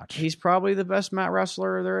and watch. He's probably the best mat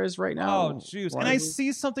wrestler there is right now. Oh, jeez. And I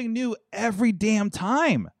see something new every damn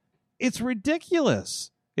time. It's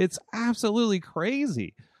ridiculous. It's absolutely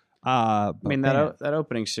crazy. That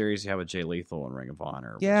opening series you have with Jay Lethal and Ring of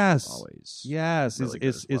Honor. Yes. Always. Yes. Really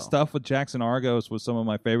his stuff with Jackson Argos was some of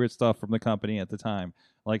my favorite stuff from the company at the time.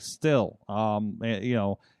 Like still,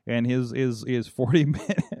 and his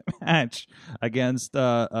 40-minute match against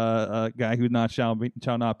a guy who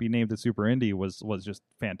shall not be named at Super Indy was just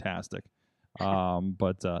fantastic. But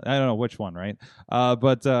I don't know which one, right?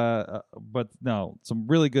 But no, some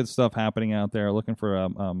really good stuff happening out there. Looking for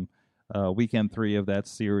weekend 3 of that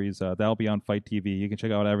series. That'll be on Fight TV. You can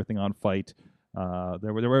check out everything on Fight.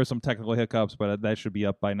 There were some technical hiccups, but that should be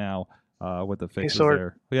up by now with the fixes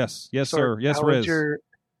there. Yes, sir. Yes, Riz.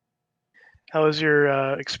 How was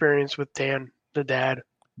your experience with Dan, the dad?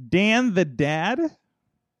 Dan, the dad?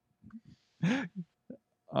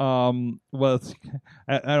 Well,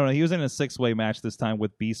 I don't know. He was in a 6-way match this time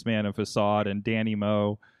with Beastman and Facade and Danny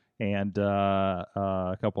Moe. and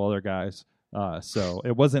a couple other guys. So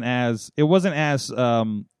it wasn't as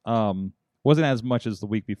much as the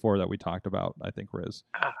week before that we talked about, I think, Riz.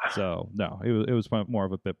 So no, it was more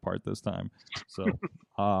of a bit part this time. So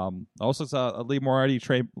also saw Lee Moriarty,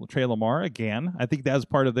 Trey Lamar again. I think that was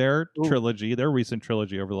part of their trilogy, their recent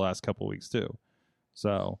trilogy over the last couple of weeks too.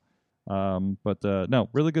 So no,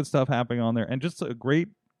 really good stuff happening on there, and just a great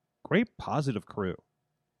positive crew.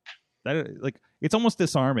 That, like, it's almost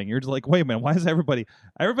disarming. You're just like, wait a minute, why is everybody's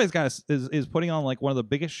got is putting on like one of the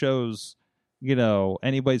biggest shows, you know,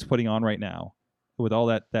 anybody's putting on right now, with all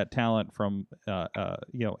that talent from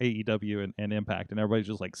you know, AEW and Impact, and everybody's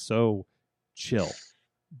just like so chill,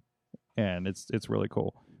 and it's really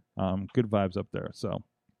cool. Good vibes up there. So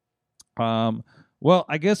well,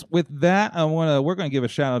 I guess with that, we're gonna give a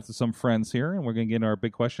shout out to some friends here, and we're gonna get into our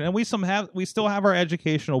big question, and we still have our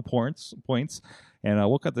educational points, and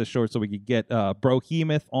we'll cut this short so we can get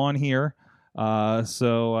Brohemoth on here.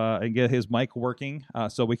 And get his mic working,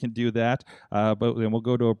 so we can do that. But then we'll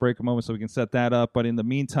go to a break a moment so we can set that up. But in the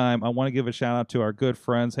meantime, I want to give a shout out to our good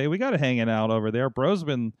friends. Hey, we got it hanging out over there. Bro's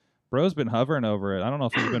been hovering over it. I don't know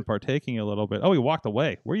if he's been partaking a little bit. Oh, he walked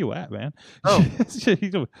away. Where you at, man? Oh,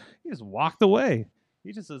 he just walked away.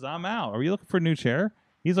 He just says, "I'm out." Are you looking for a new chair?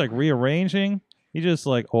 He's like rearranging. He just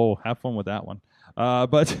like, oh, have fun with that one.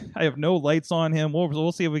 But I have no lights on him.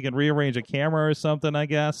 We'll see if we can rearrange a camera or something, I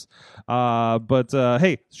guess.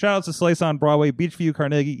 Hey, shout out to Slice on Broadway, Beachview,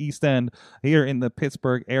 Carnegie, East End, here in the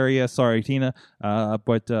Pittsburgh area. Sorry, Tina.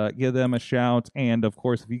 But give them a shout. And, of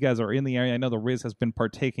course, if you guys are in the area, I know the Riz has been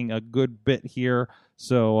partaking a good bit here.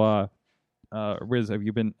 So, Riz, have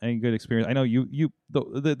you been any good experience? I know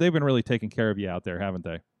they've been really taking care of you out there, haven't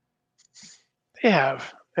they? They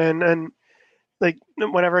have. And like,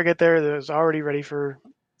 whenever I get there, there's already ready for,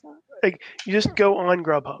 like, you just go on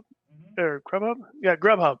Grubhub. Or Grubhub? Yeah,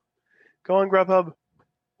 Grubhub. Go on Grubhub,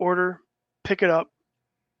 order, pick it up.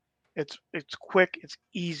 It's quick, it's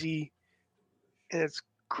easy, and it's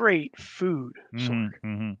great food.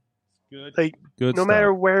 Mm-hmm. Good. Like, good no stuff.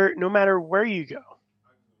 matter where you go,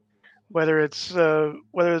 whether it's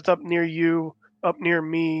up near you, up near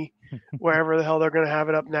me, wherever the hell they're going to have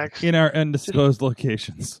it up next. In our undisclosed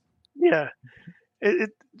locations. Yeah.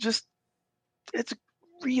 It's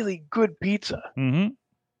really good pizza. Mm-hmm.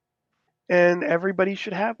 And everybody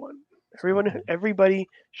should have one. Everybody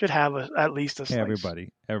should have at least a slice.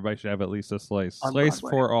 Everybody should have at least a slice. On Slice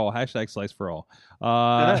Broadway. for all. Hashtag slice for all.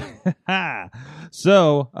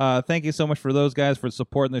 So, thank you so much for those guys for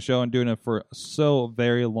supporting the show and doing it for so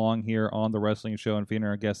very long here on the Wrestling Show, and featuring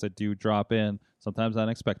our guests that do drop in, sometimes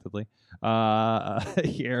unexpectedly,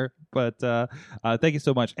 here. But thank you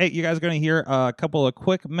so much. Hey, you guys are going to hear a couple of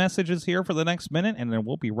quick messages here for the next minute, and then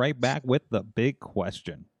we'll be right back with the big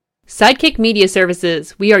question. Sidekick Media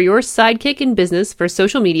Services. We are your sidekick in business for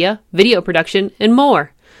social media, video production, and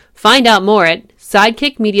more. Find out more at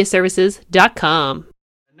sidekickmediaservices.com.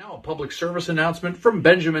 And now a public service announcement from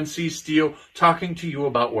Benjamin C. Steele talking to you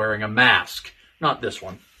about wearing a mask. Not this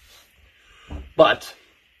one, but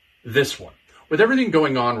this one. With everything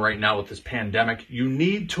going on right now with this pandemic, you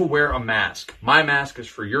need to wear a mask. My mask is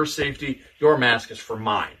for your safety. Your mask is for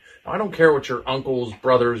mine. Now, I don't care what your uncles,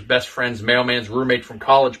 brothers, best friends, mailman's roommate from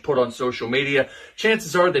college put on social media.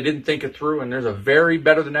 Chances are they didn't think it through, and there's a very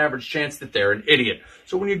better than average chance that they're an idiot.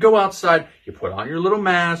 So when you go outside, you put on your little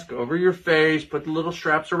mask over your face, put the little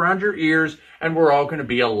straps around your ears, and we're all going to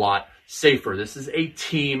be a lot safer. This is a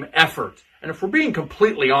team effort. And if we're being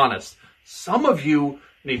completely honest, some of you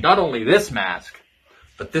need not only this mask,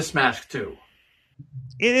 but this mask too.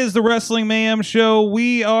 It is the Wrestling Mayhem Show.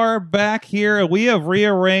 We are back here. We have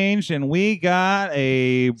rearranged, and we got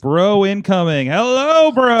a bro incoming.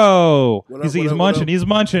 Hello, bro. He's munching. He's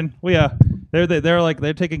munching. They're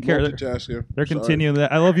taking care of it. They're continuing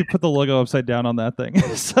that. I love you put the logo upside down on that thing.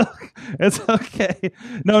 So it's okay.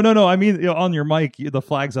 No. I mean, on your mic, the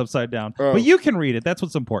flag's upside down. Oh. But you can read it. That's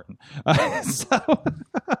what's important. Thank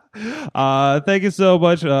you so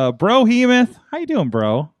much. Brohemoth. How you doing,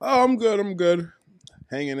 bro? Oh, I'm good.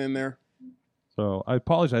 Hanging in there. So I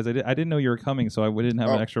apologize. I didn't know you were coming, so I didn't have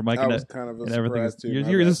an extra mic. That was kind of a surprise too.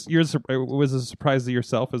 Was a surprise to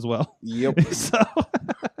yourself as well. Yep. So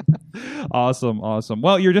awesome.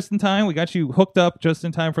 Well, you're just in time. We got you hooked up just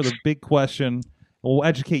in time for the big question. We'll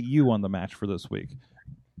educate you on the match for this week.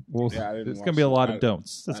 It's going to be a lot of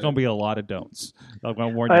don'ts. It's going to be a lot of don'ts. I'm going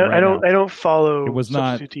to warn you right now. I don't follow. It was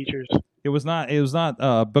not teachers. It was not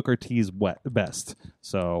Booker T's best.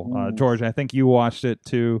 So George, I think you watched it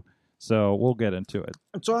too. So we'll get into it.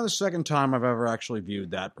 It's only the second time I've ever actually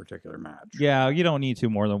viewed that particular match. Yeah, you don't need to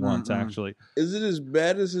more than once, actually. Is it as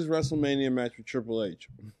bad as his WrestleMania match with Triple H?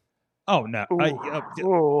 Oh no!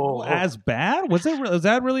 Ooh. As bad? Was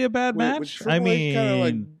that really a bad Wait, was match? Triple I H mean, kind of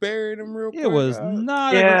like buried him real quick. it was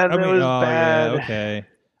not. Yeah, that was bad. Yeah, okay.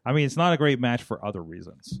 I mean, it's not a great match for other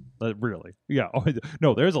reasons. Really, yeah.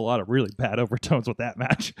 No, there's a lot of really bad overtones with that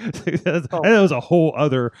match. That was a whole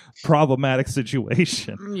other problematic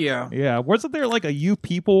situation. Yeah. Yeah, wasn't there like a "you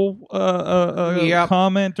people" Yep.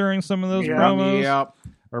 comment during some of those Yep. promos? Yep.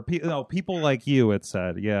 Or people like you, it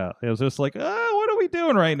said. Yeah, it was just like, what are we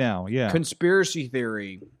doing right now? Yeah. Conspiracy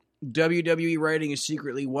theory. WWE writing is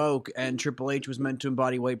secretly woke, and Triple H was meant to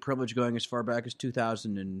embody white privilege going as far back as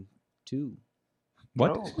 2002.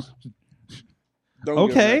 What? Oh. Don't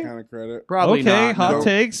give him Okay. that kind of credit. Probably Okay, not. hot no.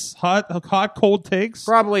 takes, hot, cold takes.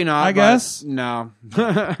 Probably not. I but guess. No.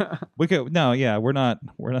 We could. No, yeah, we're not.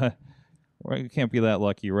 We can't be that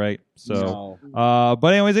lucky, right? So, No.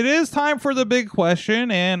 but anyways, it is time for the big question,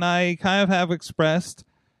 and I kind of have expressed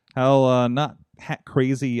how not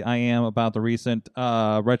crazy I am about the recent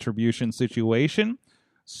Retribution situation.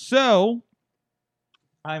 So,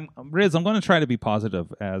 Riz, I'm going to try to be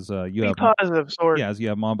positive as you Be have positive, Sorg. as you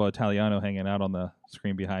have Mambo Italiano hanging out on the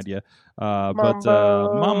screen behind you. But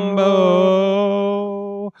Mambo.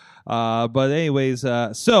 Mambo. But anyways,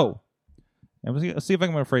 so let's see if I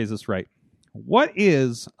can phrase this right. What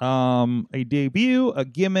is a debut, a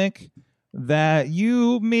gimmick that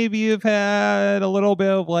you maybe have had a little bit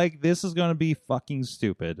of like, this is going to be fucking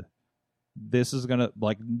stupid. This is going to,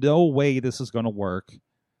 like, no way this is going to work.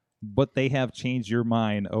 But they have changed your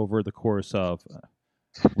mind over the course of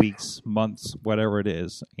weeks, months, whatever it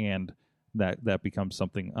is, and that becomes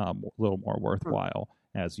something a little more worthwhile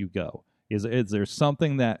as you go. Is there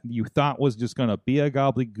something that you thought was just going to be a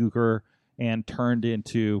gobbledygooker and turned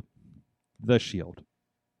into the Shield,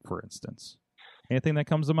 for instance? Anything that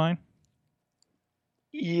comes to mind?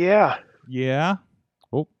 Yeah. Yeah.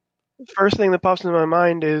 Oh, First thing that pops into my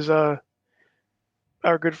mind is our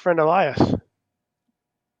good friend Elias.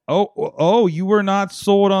 Oh! You were not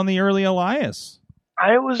sold on the early Elias.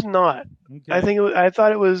 I was not. Okay. I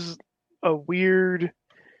thought it was a weird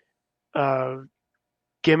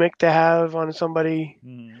gimmick to have on somebody,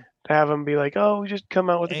 to have him be like, "Oh, we just come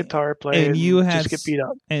out with a guitar player and you had just get beat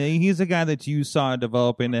up." And he's a guy that you saw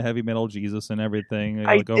develop into heavy metal Jesus and everything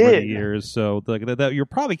I over the did. years. So that you're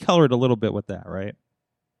probably colored a little bit with that, right?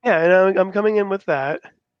 Yeah, and I'm coming in with that,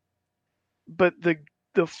 but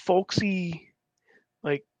the folksy,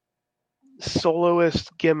 like, soloist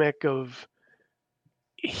gimmick of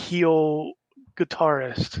heel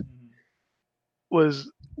guitarist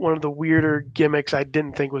was one of the weirder gimmicks I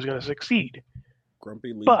didn't think was going to succeed.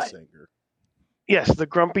 Grumpy lead But- singer. Yes, the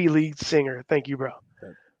grumpy lead singer. Thank you, bro.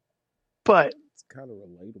 Okay. But It's kind of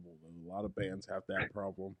relatable. Though. A lot of bands have that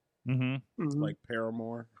problem, Mm-hmm. mhm. like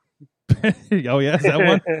Paramore. Oh yeah, is that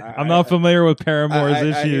one? I'm not familiar with Paramore's I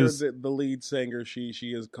hear issues. that the lead singer, she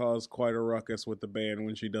has caused quite a ruckus with the band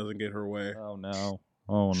when she doesn't get her way. Oh no!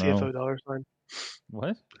 Oh CFO no! dollar sign.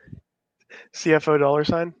 What? CFO dollar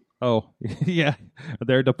sign. Oh yeah,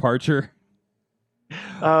 their departure.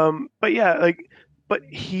 But yeah, but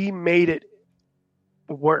he made it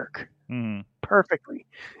work Mm. perfectly,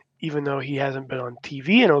 even though he hasn't been on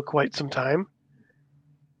TV in quite some time.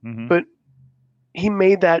 Mm-hmm. But he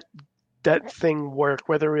made that thing work,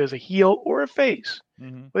 whether he was a heel or a face.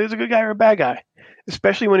 Mm-hmm. Whether he's a good guy or a bad guy,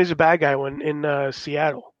 especially when he's a bad guy. When in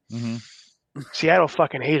Seattle, Mm-hmm. Seattle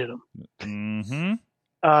fucking hated him. Mm-hmm.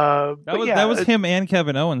 But That was him and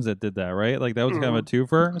Kevin Owens that did that, right? Like that was kind of a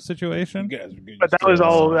twofer You situation. guys are good. But that was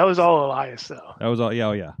all Elias though. That was all.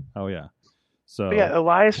 Yeah. Oh yeah. So But yeah,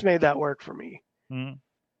 Elias made that work for me. Mhm.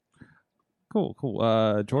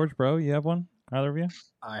 Cool. George, bro, you have one? Either of you?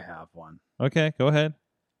 I have one. Okay, go ahead.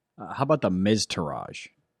 How about the Miz Taraj?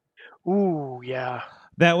 Ooh, yeah.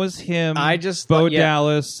 That was him. I just Bo thought- yeah.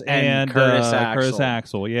 Dallas and Curtis Curtis Axel.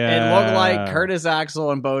 Axel. Yeah, It looked like Curtis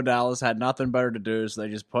Axel and Bo Dallas had nothing better to do, so they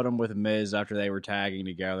just put him with Miz after they were tagging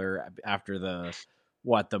together after the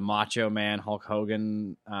Macho Man Hulk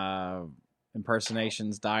Hogan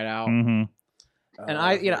impersonations died out. Mm-hmm. And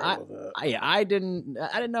I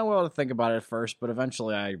didn't know what to think about it at first, but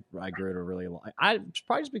eventually I grew to really like. It's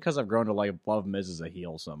probably just because I've grown to love Miz as a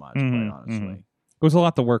heel so much. Mhm, Quite honestly, mhm. It was a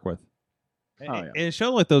lot to work with. Oh, yeah. It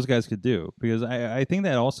showed what those guys could do, because I think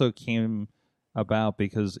that also came about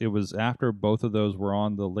because it was after both of those were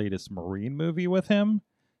on the latest Marine movie with him.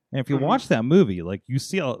 And if you Mhm. watch that movie, like you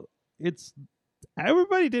see,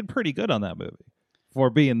 everybody did pretty good on that movie for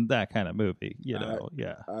being that kind of movie. Yeah.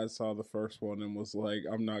 I saw the first one and was like,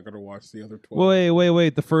 I'm not going to watch the other 12.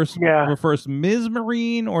 Wait. The first Ms.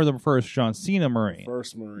 Marine or the first John Cena Marine?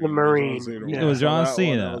 First Marine. The Marine. John Cena Yeah. It was So John that one,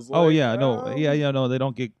 Cena. I was Oh like, yeah, no, they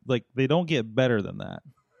don't get better than that.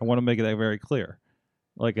 I want to make that very clear.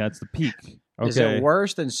 Like that's the peak. Okay. Is it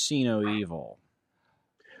worse than See No Evil?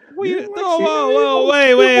 Whoa,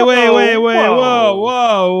 wait,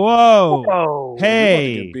 whoa.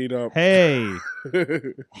 Hey, Beat up. hey.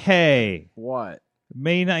 What?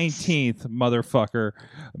 May 19th, motherfucker.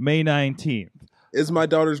 May 19th. It's my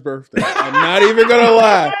daughter's birthday. I'm not even gonna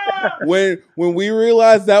lie. When we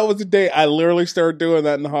realized that was the day, I literally started doing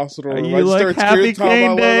that in the hospital room. You I like started Happy screaming,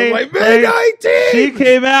 Cane Day? like, May 19th! She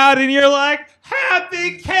came out and you're like,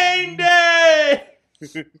 Happy Cane Day!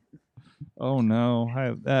 Oh no!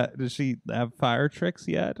 Does she have fire tricks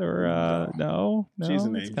yet, or no? She's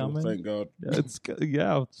an it's angel, coming. thank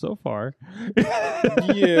God. So far.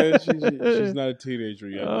 Yeah, she's not a teenager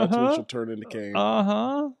yet. That's when she'll turn into Kane.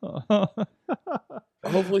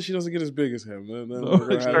 Hopefully, she doesn't get as big as him. Then we're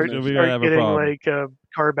gonna have Start an issue. getting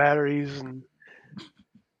car batteries and.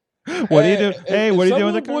 What do you do? Hey, what are you doing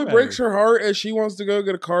with If the some car boy breaks her heart and she wants to go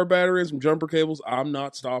get a car battery and some jumper cables, I'm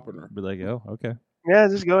not stopping her. Be like, oh, okay. Yeah,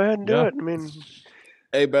 just go ahead and do Yeah. it. I mean,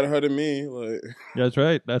 Hey, better her than me. Like, That's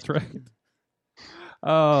right.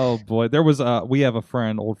 Oh boy, there was we have a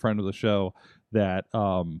friend, old friend of the show, that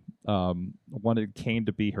wanted Kane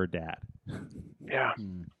to be her dad. yeah.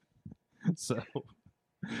 So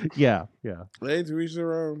yeah. hey, to each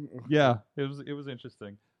their own. Yeah, it was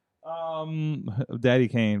interesting. Daddy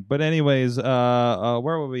Kane. But anyways, where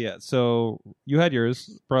were we at? So you had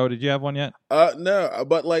yours, bro. Did you have one yet? No,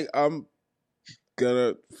 but like I'm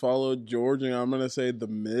gonna follow George and I'm gonna say The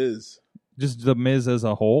Miz. Just the Miz as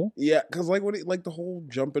a whole? Yeah, because like like the whole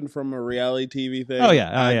jumping from a reality TV thing. Oh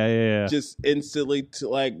yeah, yeah. Just instantly to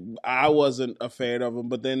like I wasn't a fan of him,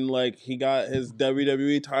 but then like he got his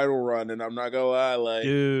WWE title run, and I'm not gonna lie, like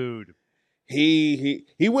Dude. he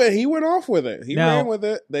went off with it. He Now- ran with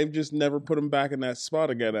it. They've just never put him back in that spot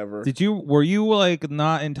again ever. Were you like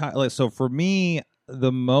not entirely like, so for me,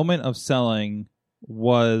 the moment of selling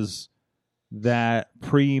was that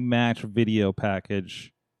pre-match video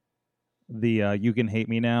package, the You Can Hate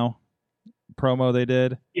Me Now promo they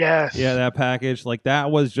did. Yes. Yeah, that package, like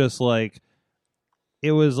that was just like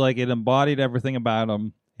it was like it embodied everything about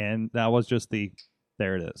him, and that was just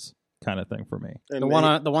there it is kind of thing for me. And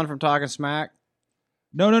The one from Talking Smack.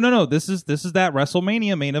 No. This is that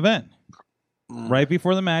WrestleMania main event. Right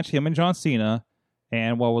before the match, him and John Cena,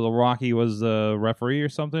 and what was Rocky was the referee or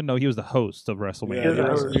something? No, he was the host of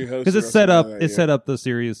WrestleMania. Because it set up the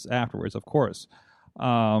series afterwards, of course.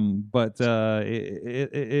 But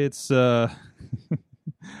it's sorry,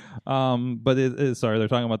 they're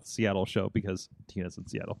talking about the Seattle show because Tina's in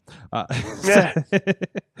Seattle. No,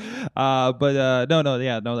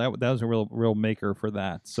 that was a real maker for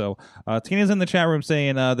that. So Tina's in the chat room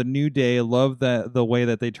saying the New Day love the way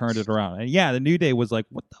that they turned it around, and yeah, the New Day was like,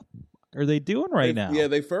 what the are they doing now? Yeah,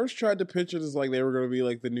 they first tried to pitch it as like they were going to be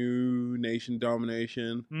like the new Nation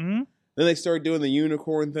Domination. Mm-hmm. Then they started doing the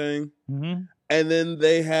unicorn thing. Mm-hmm. And then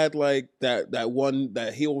they had like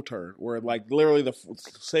that heel turn where like literally the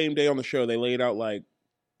same day on the show they laid out like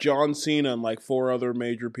John Cena and like 4 other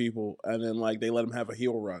major people, and then like they let him have a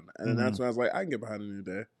heel run, and then that's when I was like, I can get behind a New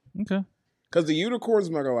Day. Okay. Because the unicorns,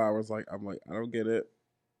 I'm not gonna lie, I'm like I don't get it.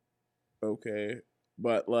 Okay,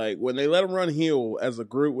 but like when they let them run heel as a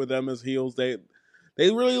group with them as heels, they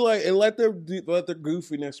really like and let their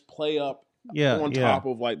goofiness play up. On top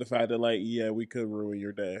of like the fact that like we could ruin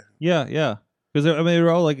your day. Yeah. Because they were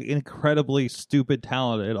all like incredibly stupid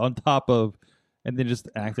talented on top of, and then just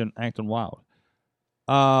acting wild.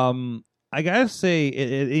 I gotta say,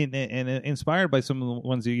 inspired by some of the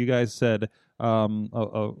ones that you guys said,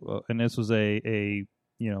 and this was a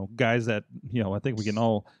guys that I think we can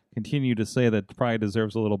all continue to say that probably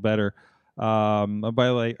deserves a little better. By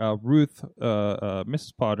the way, Ruth,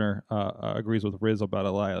 Mrs. Podner, agrees with Riz about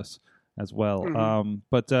Elias as well. Mm-hmm.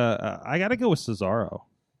 But I gotta go with Cesaro.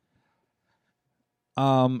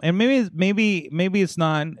 And maybe it's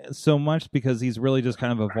not so much because he's really just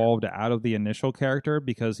kind of evolved out of the initial character,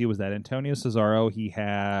 because he was that Antonio Cesaro. He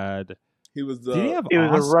was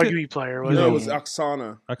a rugby player. No, it was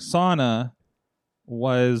Oksana. Oksana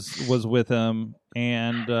was with him,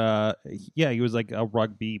 and he was like a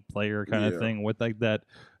rugby player kind of thing with like that.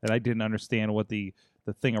 And I didn't understand what the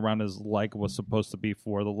thing around his leg was supposed to be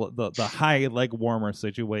for the high leg warmer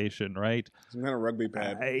situation, right? Some kind of rugby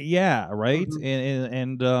pad. Yeah, right.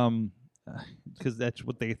 And because that's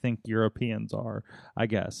what they think Europeans are, I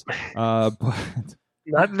guess. But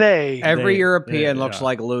not they. Every European looks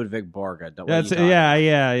like Ludwig Borga. That's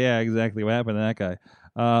exactly what happened to that guy.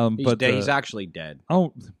 He's actually dead.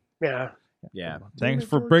 Oh, yeah. Thanks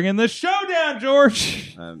for bringing the show down,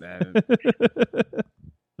 George.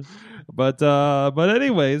 But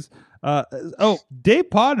anyways, Dave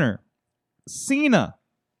Podner, Cena.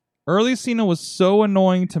 Early Cena was so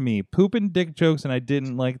annoying to me. Poop and dick jokes, and I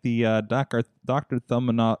didn't like the Dr.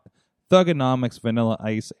 Thugonomics Vanilla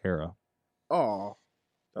Ice era. Oh,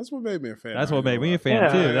 that's what made me a fan. That's what made me a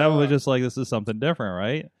fan too. That was just like, this is something different,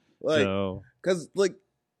 right? Like, so, because like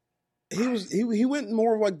he went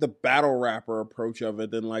more of like the battle rapper approach of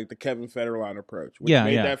it than like the Kevin Federline approach, which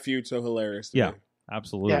made that feud so hilarious. To me.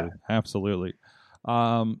 Absolutely, absolutely.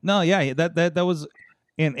 That was,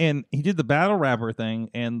 and he did the battle rapper thing,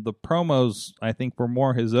 and the promos I think were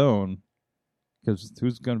more his own, because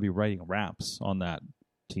who's going to be writing raps on that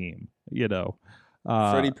team? You know,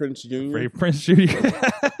 Freddie Prinze Jr. Freddie Prinze Jr.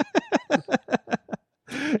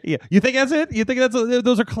 Yeah, you think that's it? You think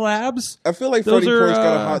those are collabs? I feel like Freddie Prinze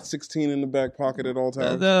got a hot 16 in the back pocket at all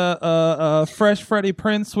times. The fresh Freddie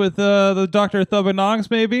Prinze with the Dr. Thugonomics,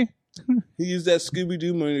 maybe. He used that Scooby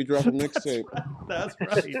Doo money to drop a mixtape. That's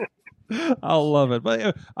right. I love it.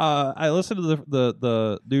 But I listened to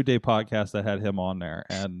the New Day podcast that had him on there,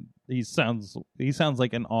 and he sounds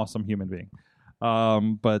like an awesome human being.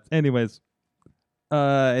 But anyways,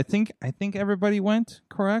 I think everybody went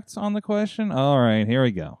correct on the question. All right, here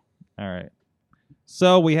we go. All right.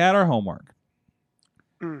 So we had our homework.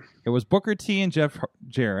 It was Booker T and Jeff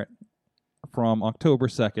Jarrett from October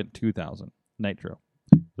 2nd, 2000, Nitro,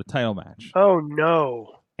 the title match. Oh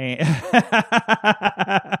no! And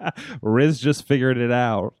Riz just figured it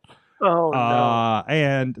out. Oh no!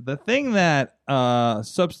 And the thing that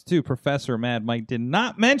substitute Professor Mad Mike did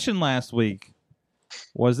not mention last week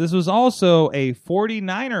was this was also a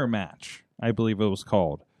 49er match, I believe it was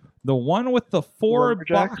called. The one with the 4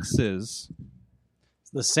 boxes.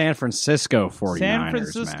 The San Francisco 49ers San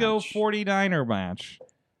Francisco match. 49er match.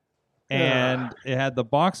 And it had the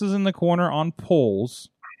boxes in the corner on poles.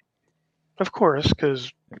 Of course,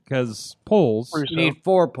 because poles. You need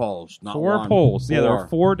 4 poles, not 4 one. poles. 4. Yeah, there were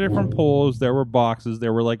 4 different poles. There were boxes.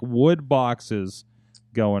 There were like wood boxes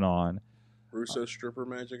going on. Russo stripper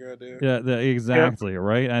magic idea. Yeah, exactly,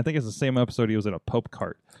 right? And I think it's the same episode he was in a Pope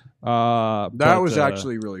cart. That was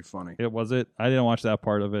actually really funny. It was it. I didn't watch that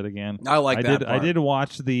part of it again. I like that part. I did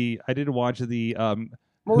watch the. Well,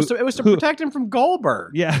 it was to protect him from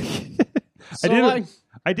Goldberg. Yeah, So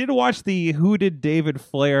I did watch the Who Did David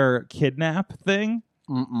Flair Kidnap thing,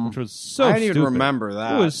 which was so. I didn't stupid. even remember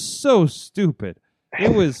that. It was so stupid.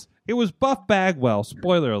 It was Buff Bagwell.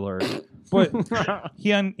 Spoiler alert. But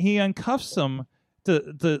he uncuffs him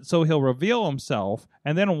so he'll reveal himself,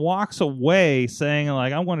 and then walks away saying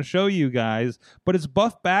like, "I'm going to show you guys." But it's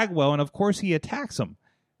Buff Bagwell, and of course he attacks him.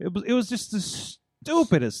 It was just the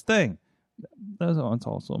stupidest thing. That's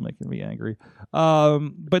also making me angry.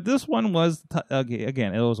 But this one was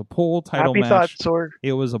again, it was a pole title Happy match. thoughts, Sorg.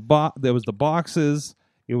 It was there was the boxes.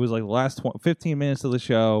 It was like the last 15 minutes of the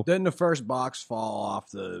show. Didn't the first box fall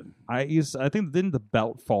off the? I think didn't the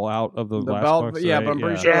belt fall out of the last belt? box? Yeah, right? but I'm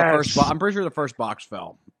pretty sure I'm pretty sure the first box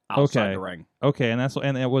fell outside the ring. Okay, and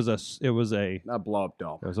it was a blow up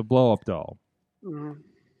doll. It was a blow up doll. Mm-hmm.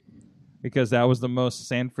 Because that was the most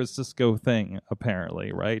San Francisco thing,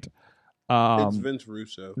 apparently, right? It's Vince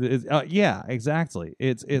Russo. Yeah, exactly.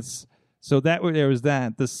 It's so there was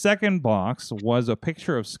that. The second box was a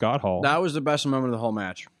picture of Scott Hall. That was the best moment of the whole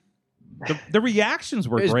match. The reactions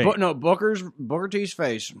were great. Booker T's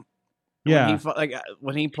face. Yeah,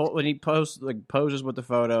 when he poses with the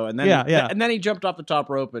photo, and then and then he jumped off the top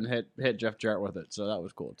rope and hit Jeff Jarrett with it. So that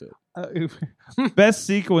was cool too. Best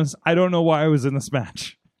sequence. I don't know why I was in this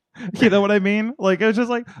match. You know what I mean? Like, it was just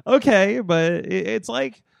like, okay, but it's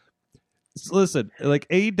like, listen, like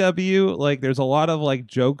AEW, like there's a lot of like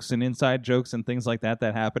jokes and inside jokes and things like that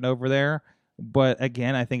happen over there. But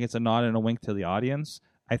again, I think it's a nod and a wink to the audience.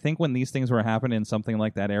 I think when these things were happening in something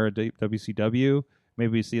like that era, WCW,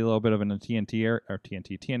 maybe we see a little bit of in a TNT era, or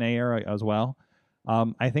TNA era as well.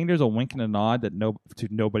 I think there's a wink and a nod to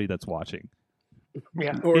nobody that's watching.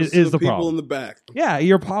 Yeah, or is the people problem in the back. Yeah,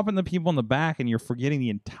 you're popping the people in the back, and you're forgetting the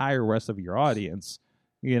entire rest of your audience.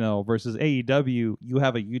 You know, versus AEW, you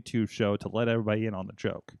have a YouTube show to let everybody in on the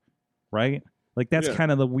joke, right? Like that's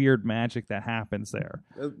kind of the weird magic that happens there.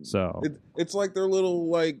 So it's like they're little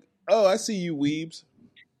like, oh, I see you weebs,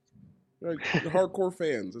 like hardcore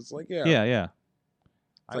fans. It's like yeah.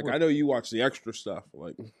 It's like I know you watch the extra stuff,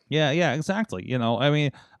 like yeah, exactly. You know, I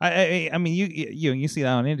mean, I mean, you see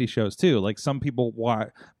that on indie shows too. Like some people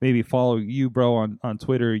maybe follow you, bro, on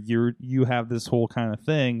Twitter. You have this whole kind of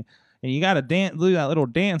thing, and you got to do that little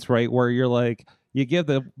dance right where you're like, you give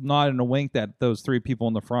the nod and a wink that those 3 people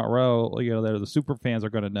in the front row, that are the super fans, are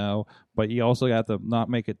going to know. But you also have to not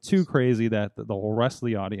make it too crazy that the whole rest of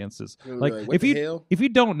the audience is like, if you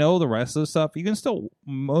don't know the rest of the stuff, you can still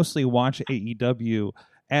mostly watch AEW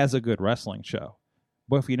as a good wrestling show.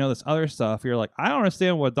 But if you know this other stuff, you're like, I don't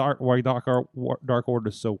understand why Dark Order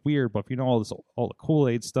is so weird. But if you know all the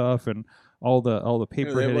Kool-Aid stuff and all the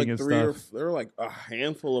paper hitting and stuff, there were like a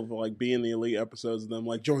handful of like Being the Elite episodes of them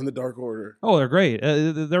like join the Dark Order. Oh, they're great.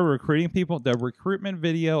 They're recruiting people. The recruitment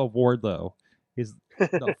video of Wardlow is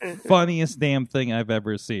the funniest damn thing I've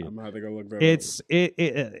ever seen. I'm gonna have to go look that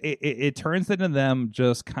it turns into them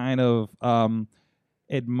just kind of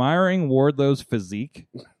admiring Wardlow's physique.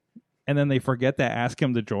 And then they forget to ask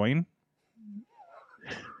him to join.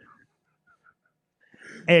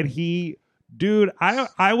 And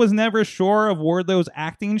I was never sure of Wardlow's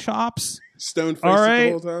acting chops. Stone face the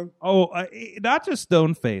whole time? Oh, not just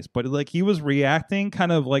stone face, but like he was reacting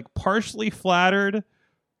kind of like partially flattered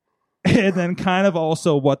and then kind of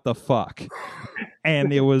also what the fuck.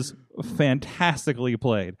 And it was fantastically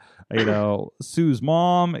played. Sue's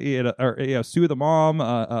mom, Sue the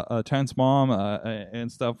mom, Trent's mom, and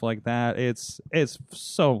stuff like that. It's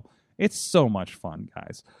so much fun,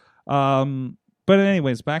 guys. But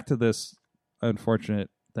anyways, back to this unfortunate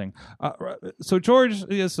thing. So George,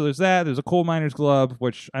 so there's that. There's a coal miners glove,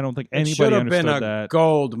 which I don't think anybody understood been a that.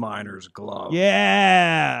 Gold miners glove.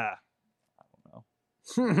 Yeah. I don't know.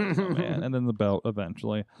 Oh, man. And then the belt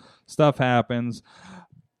eventually. Stuff happens.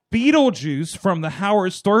 Beetlejuice from the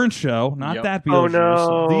Howard Stern show, not that Beetlejuice.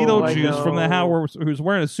 Oh, no. Beetlejuice from the Howard, who's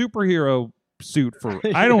wearing a superhero suit for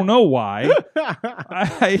I don't know why.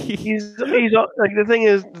 He's like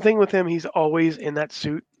the thing with him, he's always in that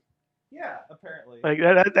suit. Yeah, apparently. Like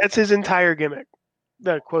that's his entire gimmick,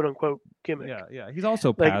 the quote unquote gimmick. Yeah. He's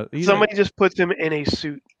also somebody just puts him in a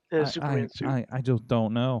suit, in a Superman suit. I just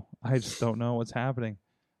don't know. I just don't know what's happening.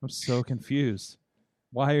 I'm so confused.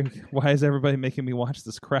 Why is everybody making me watch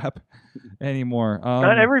this crap anymore?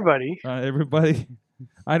 Not everybody. Not everybody.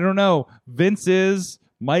 I don't know. Vince is.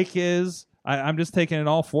 Mike is. I'm just taking it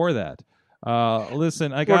all for that.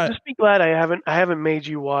 Listen, just be glad I haven't made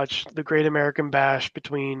you watch the Great American Bash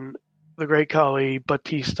between the Great Khali,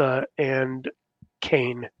 Batista, and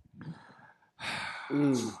Kane.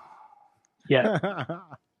 Yeah.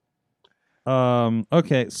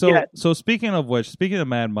 Okay, so speaking of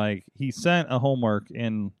Mad Mike, he sent a homework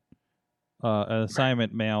in an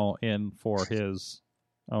assignment mail in for his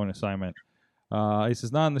own assignment. He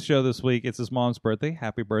says, not on the show this week. It's his mom's birthday.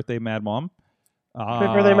 Happy birthday, Mad Mom. Happy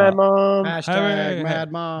birthday, Mad Mom. Hashtag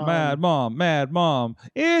Mad Mom. Mad Mom. Mad Mom.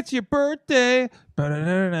 It's your birthday.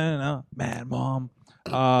 Mad Mom.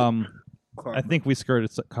 I think we skirted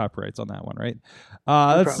copyrights on that one, right?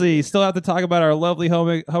 Let's see. Still have to talk about our lovely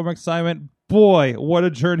homework assignment. Boy, what a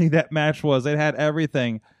journey that match was. It had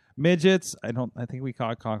everything. Midgets. I think we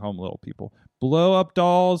call them little people. Blow up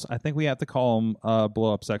dolls. I think we have to call them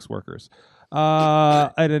blow up sex workers.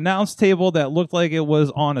 An announce table that looked like it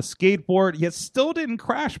was on a skateboard, yet still didn't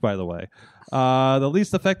crash, by the way. The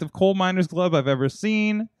least effective coal miner's glove I've ever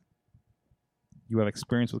seen. You have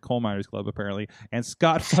experience with coal miners club, apparently, and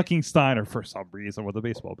Scott fucking Steiner for some reason with a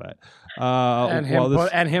baseball bat,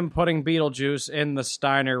 and him putting Beetlejuice in the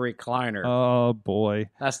Steiner recliner. Oh boy,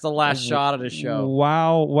 that's the last shot of the show.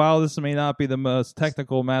 Wow, this may not be the most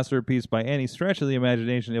technical masterpiece by any stretch of the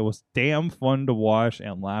imagination. It was damn fun to watch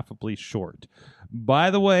and laughably short.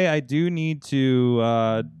 By the way, I do need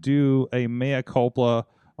to do a mea culpa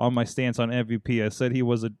on my stance on MVP. I said he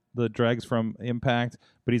was the dregs from Impact,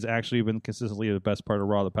 but he's actually been consistently the best part of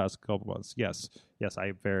Raw the past couple months. Yes,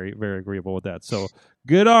 I'm very, very agreeable with that. So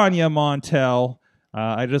good on you, Montel.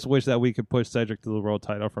 I just wish that we could push Cedric to the world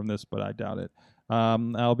title from this, but I doubt it.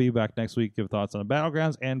 I'll be back next week, give thoughts on the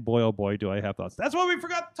Battlegrounds, and boy, oh boy, do I have thoughts. That's what we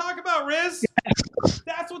forgot to talk about, Riz. Yes.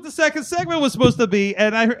 That's what the second segment was supposed to be,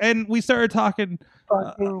 and we started talking.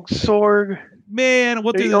 Fucking Sorg. Man,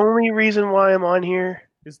 the only reason why I'm on here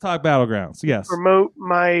is talk Battlegrounds. Yes. Promote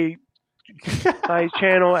my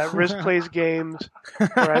channel at Riz Plays Games,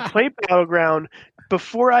 where I play Battleground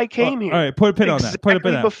before I came here. All right, put a pin on that. Put a pin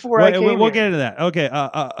on that. Before I came we'll get into that.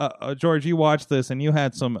 Okay, George, you watched this and you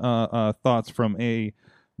had some thoughts from a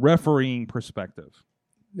refereeing perspective.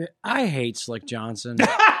 I hate Slick Johnson.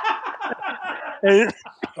 I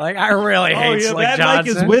really hate Slick Johnson. Mike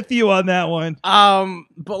is with you on that one.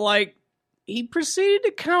 But he proceeded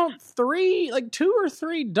to count two or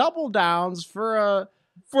three double downs for a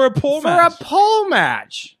pole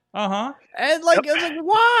match. Uh-huh. And I was like,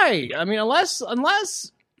 why? I mean,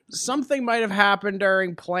 unless something might have happened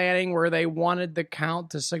during planning where they wanted the count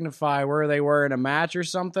to signify where they were in a match or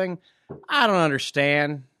something. I don't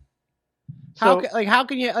understand. How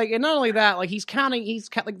can you and not only that, like he's counting,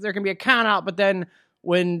 like there can be a count out, but then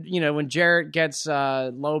when Jarrett gets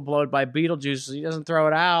low blowed by Beetlejuice, he doesn't throw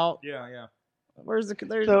it out. Yeah. Where's the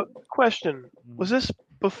So question, was this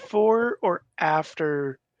before or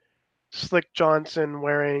after Slick Johnson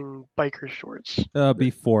wearing biker shorts?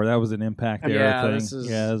 Before. That was an Impact era thing. That's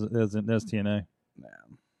TNA. Yeah.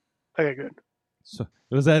 Okay, good. So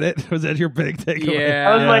was that it? Was that your big takeaway?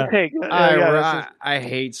 That was my take. I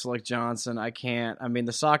hate Slick Johnson. I can't. I mean,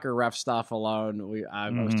 the soccer ref stuff alone. I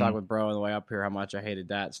was talking with Bro on the way up here how much I hated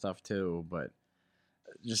that stuff too. But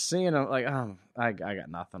just seeing him, like, I got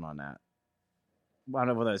nothing on that. I don't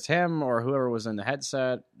know whether it's him or whoever was in the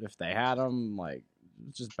headset. If they had him, like,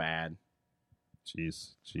 it's just bad.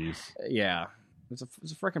 Jeez. Yeah, it's a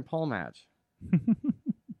freaking pole match.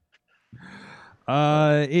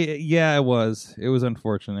 It was. It was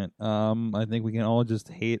unfortunate. I think we can all just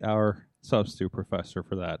hate our substitute professor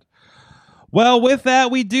for that. Well, with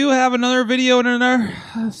that, we do have another video and another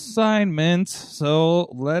assignment. So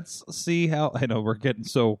let's see how. I know we're getting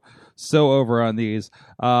so over on these.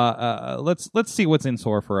 Let's see what's in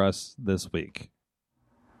store for us this week.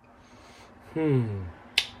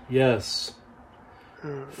 Yes.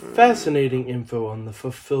 Fascinating info on the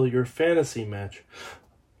Fulfill Your Fantasy match.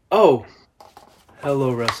 Oh.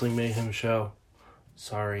 Hello, Wrestling Mayhem Show.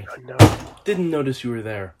 Sorry. No. Didn't notice you were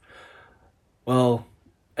there. Well,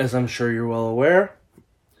 as I'm sure you're well aware,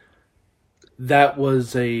 that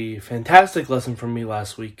was a fantastic lesson from me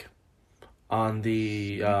last week on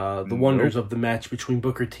the wonders of the match between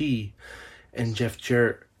Booker T and Jeff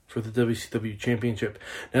Jarrett for the WCW Championship.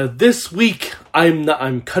 Now, this week,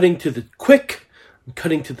 I'm cutting to the quick. I'm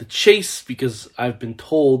cutting to the chase because I've been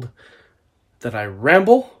told that I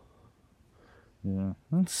ramble. Yeah.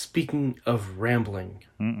 Speaking of rambling,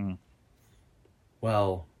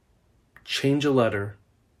 well, change a letter,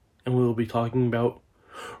 and we will be talking about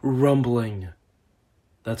rumbling.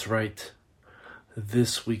 That's right.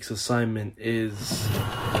 This week's assignment is...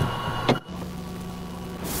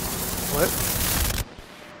 What?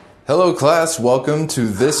 Hello, class. Welcome to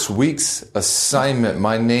this week's assignment.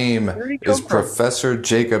 My name is Professor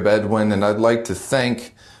Jacob Edwin, and I'd like to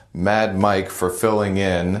thank Mad Mike for filling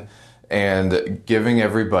in and giving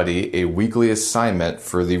everybody a weekly assignment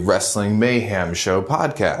for the Wrestling Mayhem Show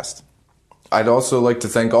podcast. I'd also like to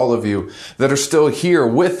thank all of you that are still here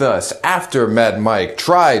with us after Mad Mike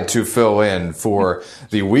tried to fill in for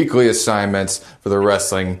the weekly assignments for the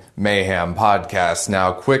Wrestling Mayhem podcast.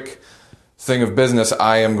 Now, quick thing of business,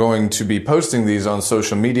 I am going to be posting these on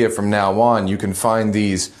social media from now on. You can find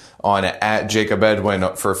these on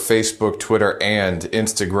 @JacobEdwin for Facebook, Twitter, and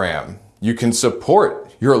Instagram. You can support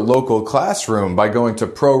your local classroom by going to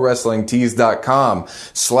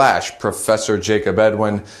prowrestlingtees.com/Professor Jacob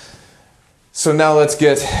Edwin. So now let's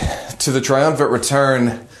get to the triumphant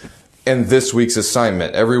return in this week's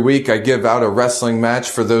assignment. Every week I give out a wrestling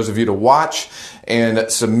match for those of you to watch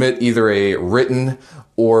and submit either a written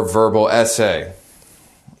or verbal essay.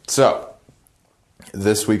 So,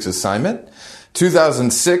 this week's assignment,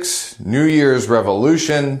 2006 New Year's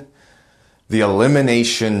Revolution, the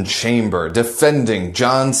Elimination Chamber, defending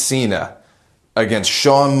John Cena against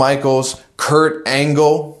Shawn Michaels, Kurt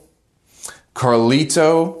Angle,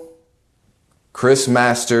 Carlito, Chris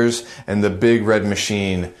Masters, and the Big Red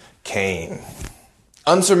Machine, Kane.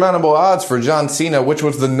 Unsurmountable odds for John Cena, which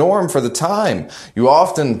was the norm for the time. You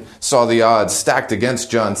often saw the odds stacked against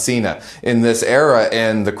John Cena in this era,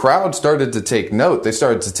 and the crowd started to take note. They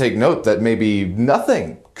started to take note that maybe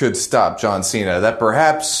nothing could stop John Cena, that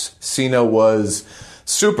perhaps Cena was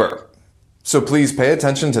super. So please pay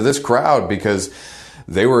attention to this crowd, because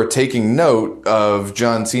they were taking note of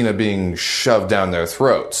John Cena being shoved down their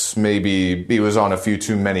throats. Maybe he was on a few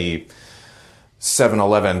too many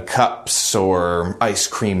 7-Eleven cups or ice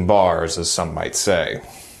cream bars, as some might say.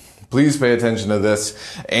 Please pay attention to this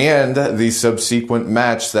and the subsequent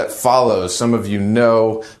match that follows. Some of you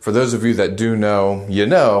know. For those of you that do know, you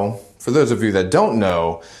know. For those of you that don't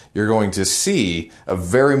know, you're going to see a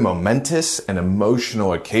very momentous and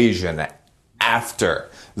emotional occasion after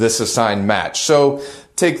this assigned match. So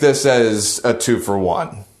take this as a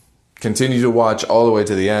 2-for-1. Continue to watch all the way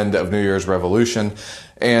to the end of New Year's Revolution,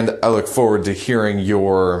 and I look forward to hearing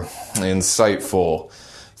your insightful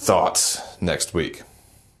thoughts next week.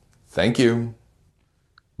 Thank you.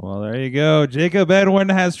 Well, there you go. Jacob Edwin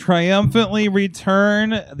has triumphantly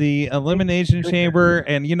returned the Elimination Chamber,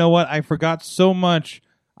 and you know what? I forgot so much.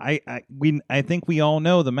 I think we all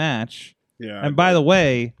know the match. Yeah. And by the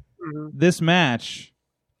way, this match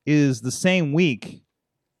is the same week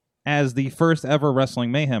as the first ever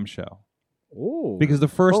Wrestling Mayhem show. Ooh. Because the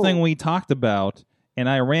first thing we talked about, and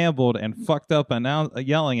I rambled and fucked up and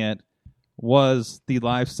yelling it, was the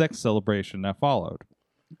live sex celebration that followed.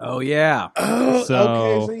 Oh, yeah. Okay,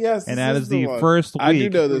 so yes, and that is the one. first week I do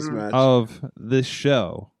know this match. of this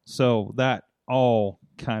show. So that all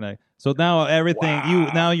kind of... So now everything... You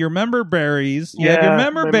remember berries. You have your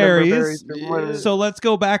member berries. Yeah. So let's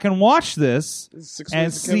go back and watch this 6 and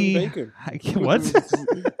weeks of Kevin see... Bacon. What?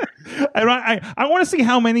 I want to see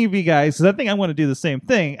how many of you guys, because I think I want to do the same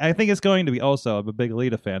thing. I think it's going to be also, I'm a big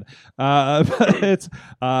Alita fan. But it's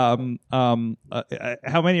how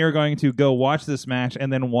many are going to go watch this match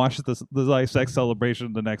and then watch the live sex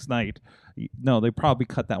celebration the next night? No, they probably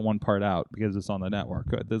cut that one part out because it's on the network.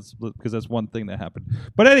 Because that's one thing that happened.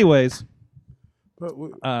 But anyways,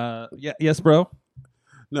 yes, bro.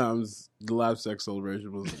 No, the live sex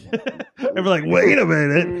celebration was. And we're like, wait a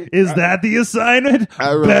minute, is that the assignment?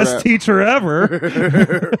 Best teacher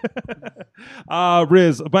ever.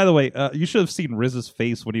 Riz, by the way, you should have seen Riz's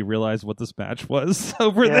face when he realized what this match was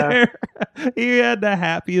over there. He had the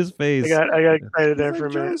happiest face. I got excited there for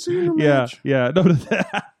a minute. Yeah. No,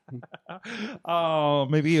 oh,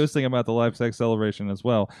 maybe he was thinking about the live sex celebration as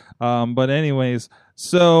well. But anyways,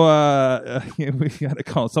 so we got to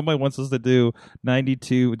call. Somebody wants us to do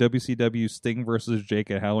 92 WCW Sting versus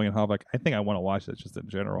Jake at Halloween Havoc. I think I want to watch that just in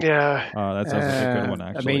general. Yeah. That sounds like a good one,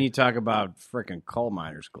 actually. I mean, you talk about freaking coal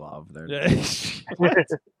miner's glove.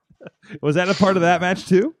 Was that a part of that match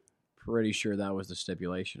too? Pretty sure that was the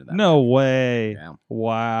stipulation of that. No way. Yeah.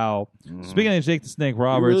 Wow. Speaking of Jake the Snake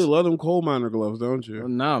Roberts. You really love them coal miner gloves, don't you? Well,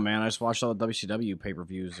 no, man. I just watched all the WCW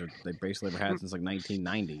pay-per-views they basically ever had since like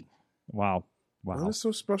 1990. Wow. What is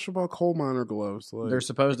so special about coal miner gloves? Like, they're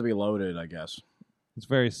supposed to be loaded, I guess. It's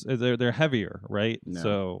they're heavier, right? No.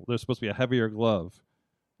 So they're supposed to be a heavier glove.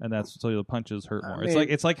 And that's so the punches hurt more.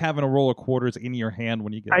 It's like having a roll of quarters in your hand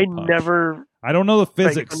when you get a punch. I don't know the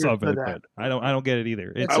physics of it, but I don't get it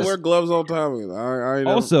either. I wear gloves all the time.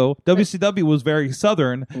 Also, WCW was very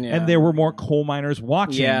southern, and there were more coal miners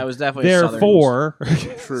watching. Yeah, it was definitely therefore.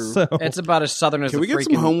 True. So, it's about as southern as. Can we get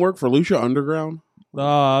some homework for Lucha Underground?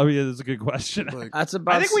 Yeah, that's a good question. That's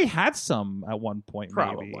about. I think we had some at one point,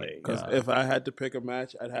 probably. Because if I had to pick a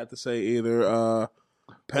match, I'd have to say either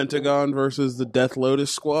Pentagon versus the Death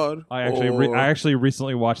Lotus Squad. I actually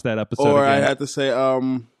recently watched that episode. Or again. I had to say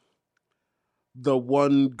the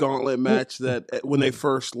one gauntlet match that when they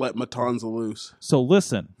first let Matanza loose. So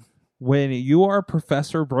listen, when you are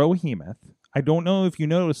Professor Brohemoth, I don't know if you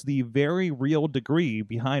noticed the very real degree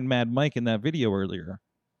behind Mad Mike in that video earlier.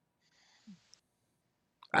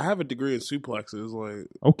 I have a degree in suplexes. Like,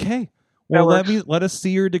 okay. Well, let us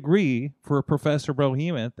see your degree for Professor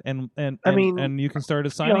Brohemoth, and you can start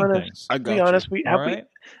assigning things. I got be honest,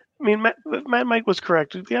 Matt Mike was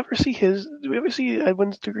correct. Did we ever see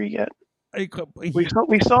Edwin's degree yet? We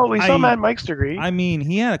saw Mad Mike's degree. I mean,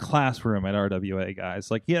 he had a classroom at RWA, guys.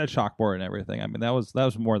 Like, he had a chalkboard and everything. I mean, that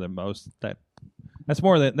was more than most. That's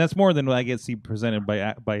more than what I get to see presented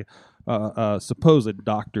by supposed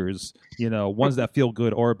doctors. Ones that feel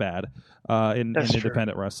good or bad in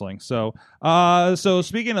independent wrestling. So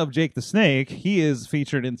speaking of Jake the Snake, he is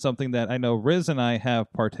featured in something that I know Riz and I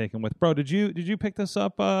have partaken with. Bro, did you pick this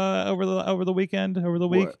up over the weekend, over the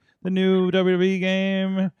week? What? The new WWE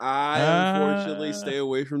game. I unfortunately stay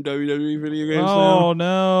away from WWE video games. Oh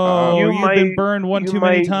no! You've been burned one too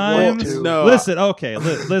many times. No, listen. Okay,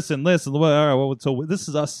 listen. All right. Well, so this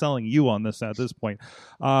is us selling you on this at this point.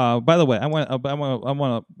 By the way, I want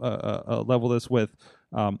to level this with.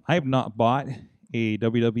 I have not bought a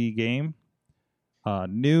WWE game,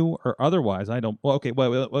 new or otherwise. I don't. Well, okay.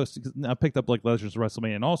 Well, I picked up like Legends of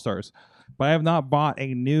WrestleMania and All Stars, but I have not bought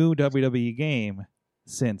a new WWE game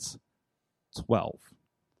since 12.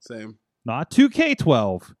 Same. Not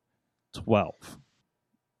 2K12. 12.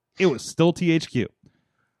 It was still THQ.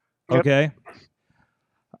 Okay.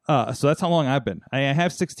 So that's how long I've been. I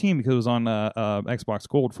have 16 because it was on Xbox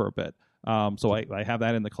Gold for a bit. So I have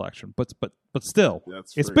that in the collection. But still,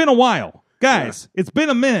 it's been a while. Guys, It's been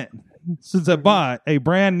a minute since I bought a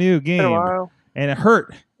brand new game. And it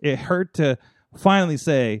hurt. It hurt to finally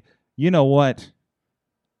say, you know what?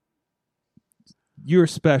 You're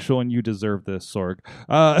special and you deserve this, Sorg.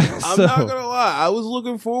 I'm not gonna lie, I was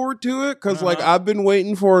looking forward to it because I've been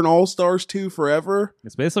waiting for an All Stars 2 forever.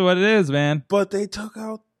 It's basically what it is, man. But they took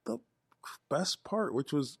out the best part,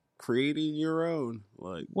 which was creating your own.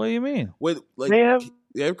 Like, what do you mean? They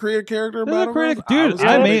have created a character about dude.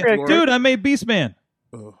 I made Beastman.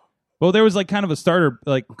 Well, there was like kind of a starter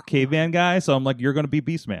like caveman guy, so I'm like, you're going to be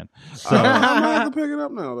Beastman. So I'm gonna have to pick it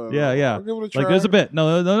up now, though. yeah. I'll give it a try. Like there's a bit.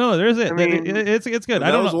 No, there's it. I mean, it's good. That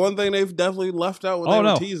I don't was know. one thing they've definitely left out when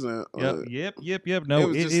they were teasing it. Yep. No, it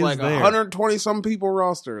was just like 120 some people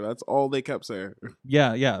roster. That's all they kept saying.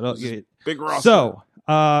 Yeah. Big roster. So,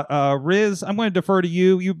 Riz, I'm going to defer to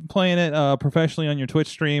you. You've been playing it professionally on your Twitch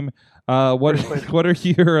stream. What are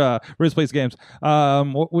your Riz Plays Games?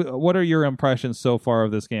 What are your impressions so far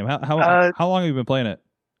of this game? How long have you been playing it?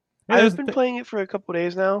 I've been playing it for a couple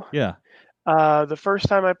days now. Yeah. The first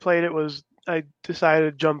time I played it was I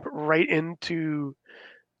decided to jump right into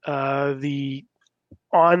the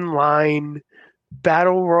online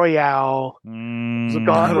battle royale.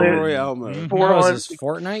 Battle royale mode. Was this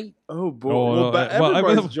Fortnite? Oh boy!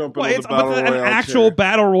 Everybody's jumping on the battle royale. An actual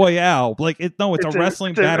battle royale. Like it's a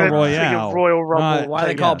wrestling battle royale. Like a Royal Rumble. Why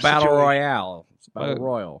they call it battle royale? It's battle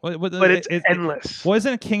royal. But it's endless.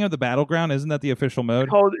 Wasn't it King of the Battleground? Isn't that the official mode?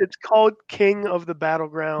 It's called King of the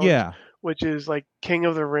Battleground. Yeah. Which is like King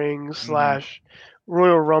of the Ring /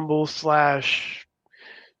 Royal Rumble /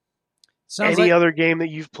 any other game that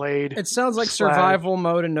you've played. It sounds like survival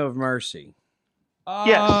mode in No Mercy.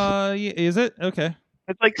 Yes. Is it? Okay.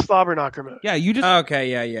 It's like Slobber Knocker mode. Yeah, you just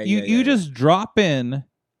You just drop in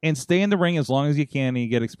and stay in the ring as long as you can, and you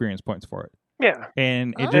get experience points for it. Yeah.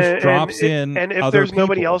 And it just drops in. And if other there's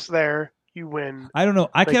nobody people. else there, you win. I don't know.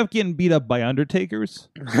 I kept getting beat up by Undertakers.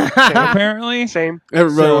 Apparently, same.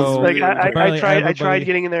 Everybody I tried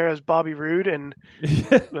getting in there as Bobby Roode, and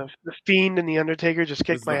the Fiend and the Undertaker just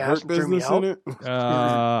kicked my ass and threw me out.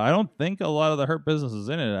 I don't think a lot of the Hurt Business is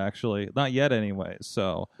in it. Actually, not yet. Anyway,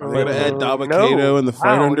 so we're gonna add Dabba-Kato and the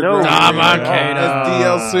Fight Underground. Dabba-Kato.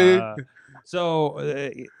 DLC.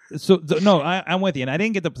 So no, I'm with you, and I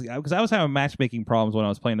didn't get because I was having matchmaking problems when I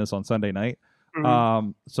was playing this on Sunday night.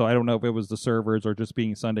 Mm-hmm. So I don't know if it was the servers or just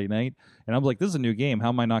being Sunday night. And I was like, this is a new game. How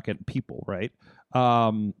am I not getting people, right?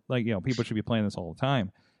 People should be playing this all the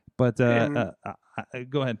time. But go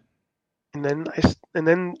ahead. And then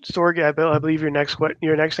Sorg, I believe your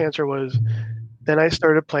next answer was, then I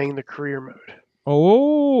started playing the career mode.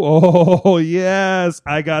 Oh yes,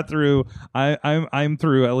 I got through. I'm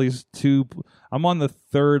through at least 2. I'm on the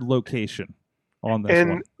 3rd location on this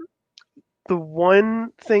one. The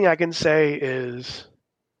one thing I can say is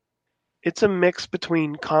it's a mix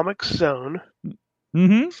between Comic Zone,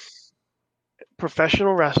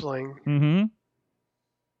 professional wrestling,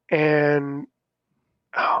 and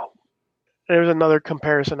there's another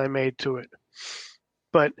comparison I made to it.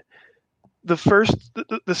 But the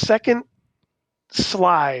second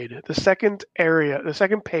slide, the second area, the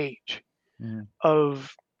second page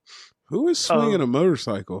of who is swinging a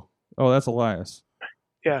motorcycle? Oh, that's Elias.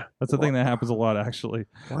 Yeah, that's the thing that happens a lot, actually.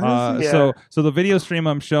 So the video stream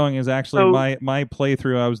I'm showing is actually my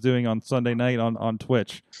playthrough I was doing on Sunday night on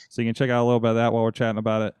Twitch. So you can check out a little bit of that while we're chatting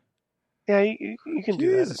about it. Yeah, you can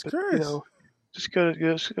do that. Jesus Christ. Just go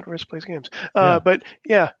to Riz Plays Games. But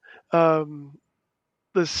yeah,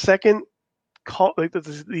 the second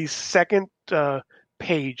the second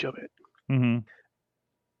page of it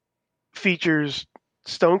features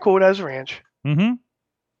Stone Cold as Ranch. And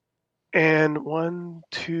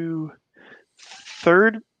the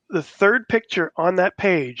third picture on that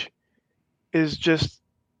page is just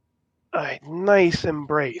a nice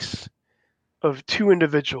embrace of 2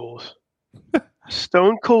 individuals,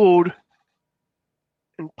 Stone Cold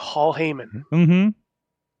and Paul Heyman,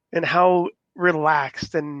 and how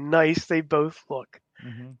relaxed and nice they both look.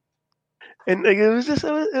 And it was just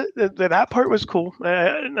that part was cool,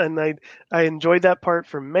 and I enjoyed that part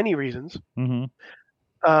for many reasons.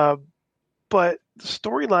 But the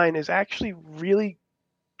storyline is actually really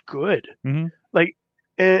good. Like,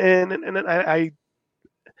 and I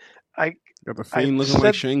got the Fiend looking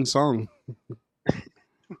like Shang Tsung.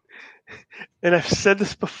 And I've said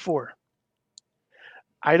this before.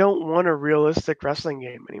 I don't want a realistic wrestling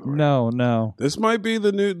game anymore. No. This might be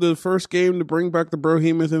the first game to bring back the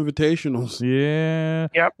Brohemoth Invitationals. Yeah.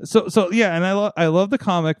 Yep. So yeah, and I love the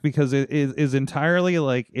comic because it is entirely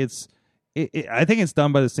like I think it's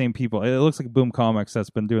done by the same people. It looks like Boom Comics that's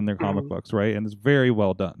been doing their comic books, right? And it's very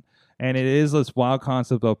well done. And it is this wild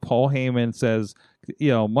concept of Paul Heyman says,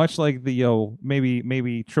 much like the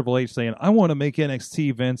maybe Triple H saying, "I want to make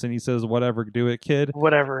NXT, Vince," and he says, "Whatever, do it, kid."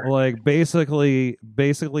 Whatever. Like basically,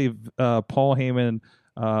 Paul Heyman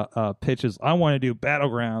pitches, "I want to do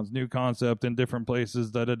Battlegrounds, new concept in different places."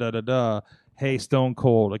 Da da da da da. Hey, Stone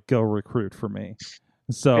Cold, go recruit for me.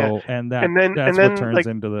 So, and that's what turns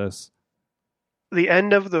into this. The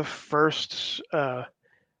end of the first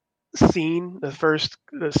scene, the first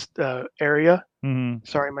area.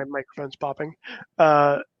 Sorry, my microphone's popping.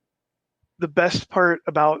 the best part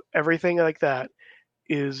about everything like that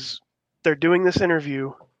is they're doing this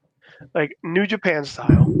interview like New Japan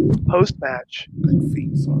style, post match. Big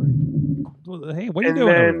feet, sorry. Hey, what are you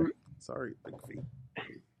doing? Sorry, big feet.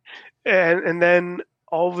 And then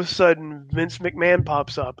all of a sudden, Vince McMahon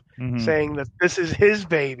pops up saying that this is his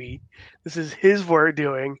baby, this is his work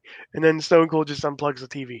doing, and then Stone Cold just unplugs the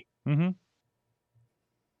TV. Mm-hmm.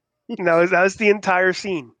 That was the entire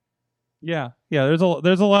scene. Yeah. There's a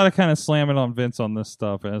lot of kind of slamming on Vince on this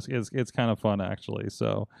stuff, and it's kind of fun actually.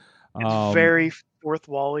 So it's very fourth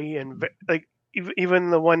wally, and like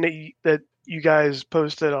even the one that you guys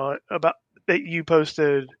posted on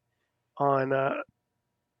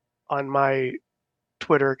my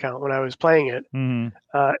Twitter account when I was playing it.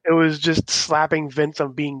 It was just slapping Vince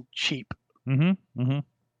on being cheap.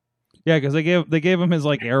 Yeah, because they gave him his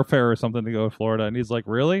like airfare or something to go to Florida, and he's like,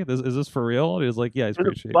 "Really? Is this for real?" And he was like, "Yeah, he's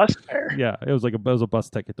pretty cheap." Bus fare. Yeah, it was a bus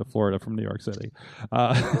ticket to Florida from New York City.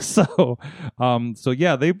 So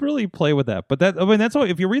yeah, they really play with that. But that's all.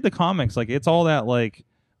 If you read the comics, like it's all that like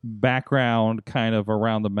background kind of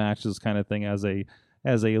around the matches kind of thing as a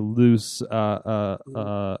loose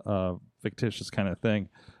fictitious kind of thing.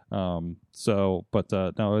 No,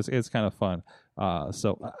 it's kind of fun.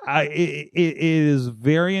 It is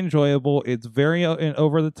very enjoyable. It's very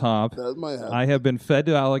over the top. I have been fed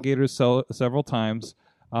to alligators several times.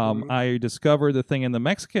 I discovered the thing in the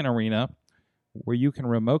Mexican arena where you can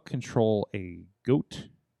remote control a goat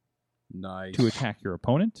to attack your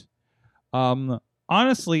opponent.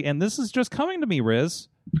 Honestly, and this is just coming to me, Riz.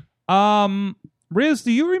 Riz,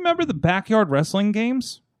 do you remember the Backyard Wrestling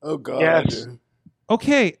games? Oh, God. Yes.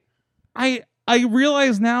 Okay, I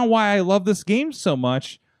realize now why I love this game so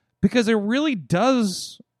much, because it really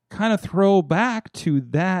does kind of throw back to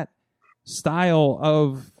that style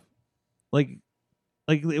of like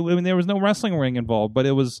there was no wrestling ring involved, but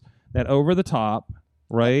it was that over the top,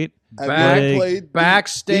 right?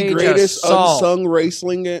 Backstage the greatest assault. unsung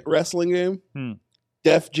wrestling game.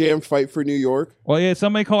 Def Jam Fight for New York. Well, yeah,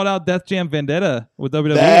 somebody called out Death Jam Vendetta with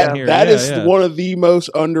WWE in here. That is one of the most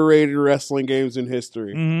underrated wrestling games in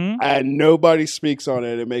history. And nobody speaks on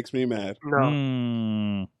it. It makes me mad.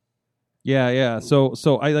 No. Yeah. So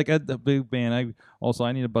I like at the big man. I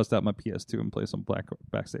need to bust out my PS2 and play some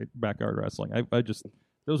backyard wrestling. I just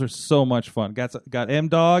those are so much fun. Got M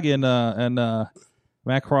Dog and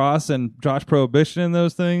Matt Cross and Josh Prohibition in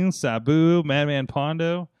those things. Sabu, Madman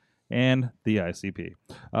Pondo. And the ICP,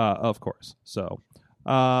 of course. So,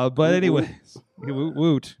 but anyways,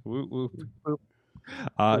 woot.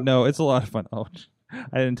 No, it's a lot of fun. Oh,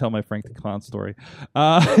 I didn't tell my Frank the Clown story.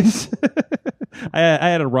 I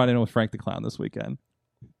had a run-in with Frank the Clown this weekend.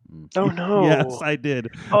 Oh, no. Yes, I did.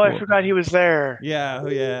 Oh, I forgot he was there.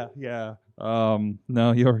 Yeah.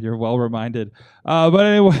 No, you're well reminded. But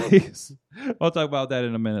anyways, I'll talk about that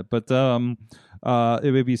in a minute. But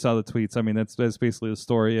maybe you saw the tweets. I mean, that's basically the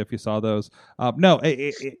story. If you saw those, no,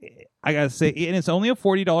 I gotta say, and it's only a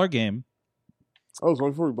 $40 game. Oh, it's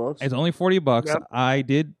only $40. It's only $40. Yep. I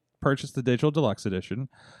did purchase the digital deluxe edition,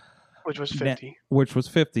 which was $50. Which was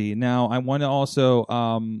 $50. Now, I want to also,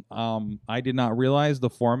 I did not realize the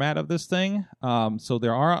format of this thing. So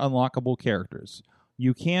there are unlockable characters.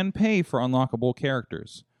 You can pay for unlockable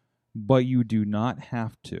characters, but you do not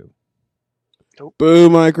have to. Nope.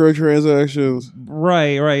 Boom, microtransactions.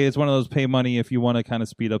 Right. It's one of those pay money if you want to kind of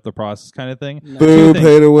speed up the process kind of thing. Boom,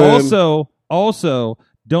 pay to win. Also,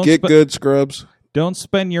 don't get good, scrubs. Don't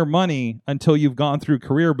spend your money until you've gone through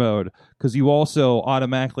career mode, because you also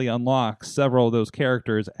automatically unlock several of those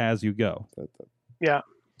characters as you go. Yeah.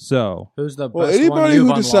 So who's the best anybody one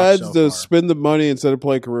who decides so to far? Spend the money instead of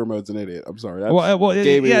playing career mode's an idiot. I'm sorry. That's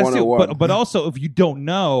gaming 101. But also, if you don't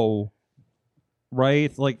know,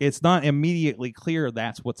 right? Like, it's not immediately clear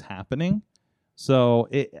that's what's happening. So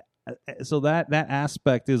that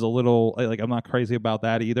aspect is a little like, I'm not crazy about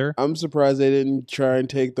that either. I'm surprised they didn't try and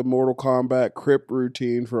take the Mortal Kombat crypt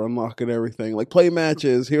routine for unlocking everything. Like, play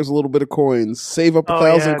matches. Here's a little bit of coins. Save up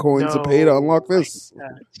 1,000 coins to pay to unlock this.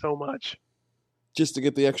 So much. Just to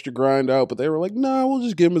get the extra grind out, but they were like, "Nah, we'll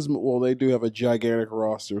just give them as well." They do have a gigantic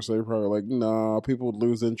roster, so they're probably like, "Nah, people would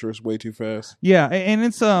lose interest way too fast." Yeah, and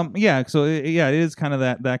it's So it is kind of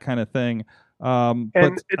that kind of thing. And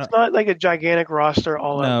it's not like a gigantic roster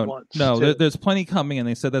all at once. No, there's plenty coming, and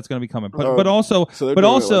they said that's going to be coming. But like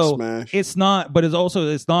it's not. But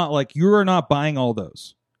it's not like you're not buying all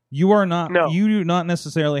those. You are not. No. You do not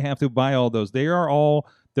necessarily have to buy all those. They are all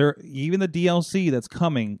there. Even the DLC that's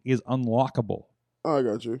coming is unlockable. Oh, I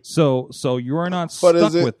got you. So you are not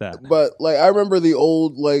stuck with that. But like I remember the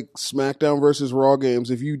old like SmackDown versus Raw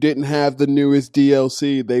games. If you didn't have the newest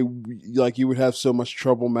DLC, you would have so much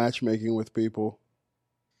trouble matchmaking with people.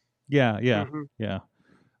 Yeah.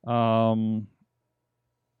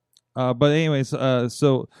 But anyways,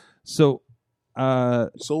 sold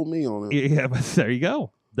me on it. Yeah, but there you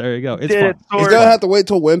go. It's fun. He's gonna have to wait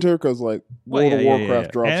till winter because like World of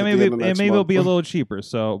Warcraft drops. And maybe it'll be a little cheaper.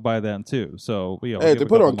 So by then too. So hey, if they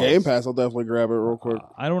put it on Game Pass, I'll definitely grab it real quick.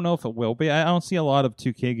 I don't know if it will be. I don't see a lot of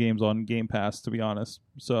 2K games on Game Pass, to be honest.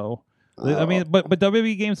 So I mean, but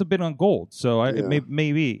WWE games have been on Gold, so it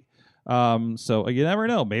may be. So you never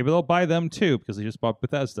know. Maybe they'll buy them too because they just bought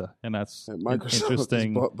Bethesda, and that's interesting. Just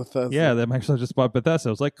bought Bethesda. Yeah, that Microsoft just bought Bethesda.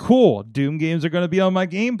 I was like, cool. Doom games are going to be on my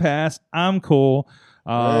Game Pass. I'm cool.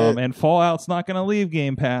 And Fallout's not going to leave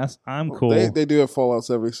Game Pass. I'm cool. They do have Fallout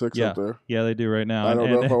 76 up there. Yeah, they do right now. I don't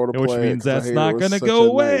know if I want to play which means that's not going to go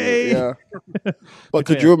away. Yeah. But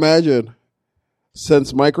could you imagine?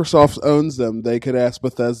 Since Microsoft owns them, they could ask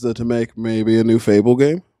Bethesda to make maybe a new Fable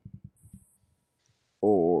game.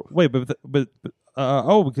 Or wait, but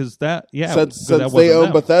because that since they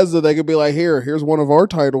own Bethesda, they could be like, here's one of our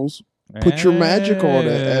titles. Put your magic on it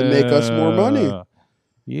and make us more money.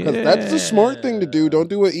 Because that's the smart thing to do. Don't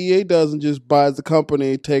do what EA does and just buys the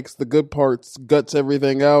company, takes the good parts, guts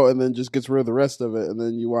everything out, and then just gets rid of the rest of it, and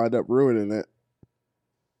then you wind up ruining it.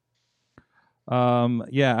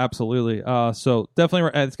 Yeah, absolutely. So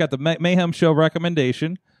definitely, it's got the Mayhem Show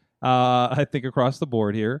recommendation. I think across the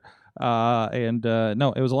board here. No,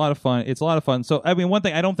 it was a lot of fun. It's a lot of fun. So, I mean, one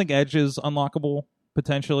thing, I don't think Edge is unlockable,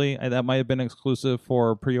 potentially. That might have been exclusive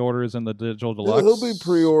for pre-orders in the Digital Deluxe. He'll be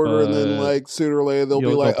pre-order, and then, like, sooner or later, they'll be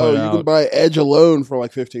like, you can buy Edge alone for,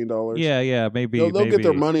 like, $15. Yeah, maybe. They'll get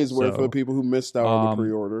their money's worth for the people who missed out on the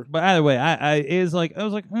pre-order. But either way, I was like,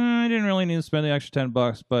 I didn't really need to spend the extra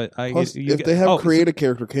 $10, but Plus, if they have create a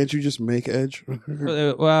character, can't you just make Edge?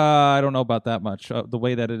 Well, I don't know about that much. The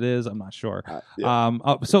way that it is, I'm not sure. So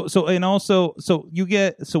you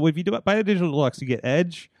get, so if you buy the Digital Deluxe, you get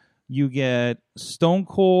Edge, you get Stone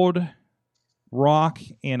Cold, Rock,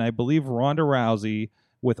 and I believe Ronda Rousey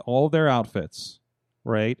with all their outfits,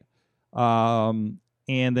 right? And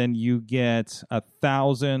then you get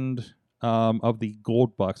 1,000 of the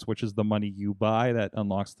gold bucks, which is the money you buy that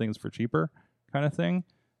unlocks things for cheaper, kind of thing.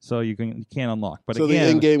 So you can't unlock. But so again,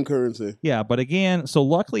 the in-game currency. Yeah, but again, so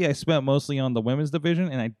luckily I spent mostly on the women's division,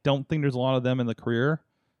 and I don't think there's a lot of them in the career.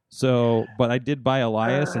 So, but I did buy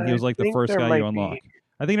Elias, and he was like the first guy you unlock.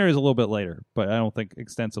 I think there is a little bit later, but I don't think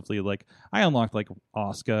extensively. Like I unlocked like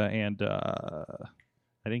Asuka, and I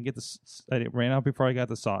didn't get this. I ran out before I got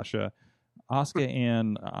the Sasha, Asuka,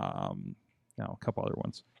 and a couple other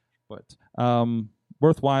ones. But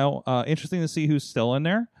worthwhile. Interesting to see who's still in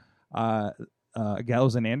there.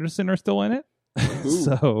 Gallows and Anderson are still in it.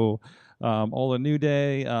 So all the New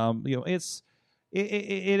Day.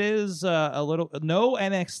 It is a little no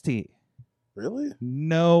NXT. Really?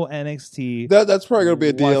 No NXT. That's probably going to be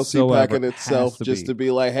a DLC pack in itself, just to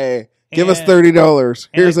be like, hey, give us $30.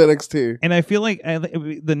 Here's NXT. And I feel like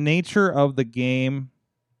the nature of the game,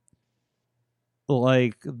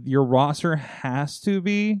 like your roster has to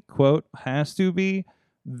be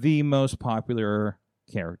the most popular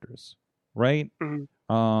characers, right?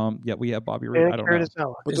 Mm-hmm. Yeah, we have Bobby Roode. I don't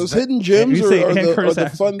know. But those hidden gems are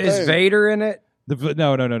the fun thing. Is Vader in it?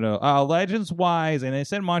 No. Legends wise, and they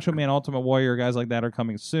said Macho Man, Ultimate Warrior, guys like that are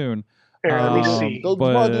coming soon. Let me see. They'll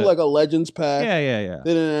probably do like a Legends pack. Yeah.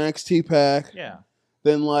 Then an NXT pack. Yeah.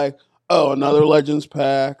 Then like, another Legends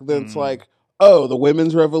pack. Then it's like, the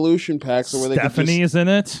Women's Revolution pack. So where Stephanie's in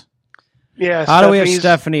it. Yeah. How do we have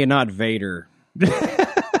Stephanie and not Vader?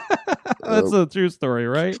 That's a true story,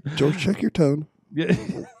 right? George, check your tone. Yeah.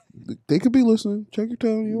 They could be listening. Check your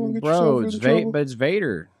tone. You don't get yourself into trouble. But it's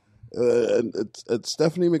Vader. It's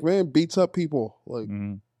Stephanie McMahon beats up people. Like,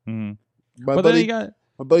 but then you got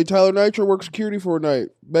my buddy Tyler Nitro worked security for a night.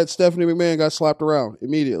 Bet Stephanie McMahon got slapped around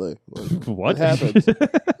immediately. Like, what happened?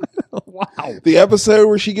 Wow. The episode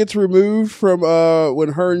where she gets removed from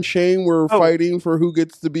when her and Shane were fighting for who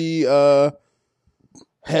gets to be head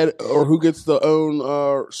or who gets to own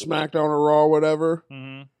SmackDown or Raw or whatever.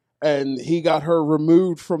 Mm-hmm. And he got her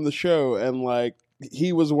removed from the show, and like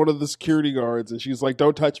he was one of the security guards, and she's like,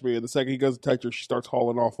 "Don't touch me." And the second he goes to touch her, she starts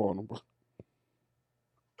hauling off on him.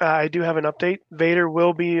 I do have an update. Vader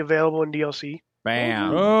will be available in DLC.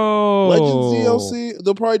 Bam! Oh, Legends DLC.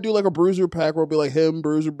 They'll probably do like a Bruiser pack where it'll be like him,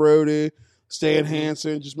 Bruiser Brody, Stan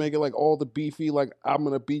Hansen. Just make it like all the beefy, like I'm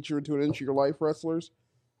gonna beat you into an inch of your life wrestlers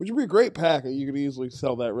which would be a great pack. You could easily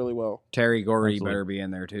sell that really well. Terry Gordy Absolutely. better be in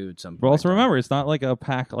there too at some point. But also remember, it's not like a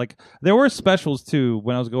pack. Like there were specials too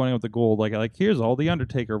when I was going with the gold. Like here's all the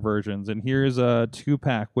Undertaker versions, and here's a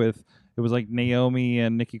 2-pack with. It was like Naomi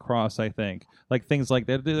and Nikki Cross, I think. Like things like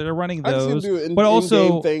that. They're running those, but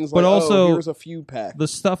also here's a few packs. The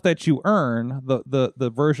stuff that you earn,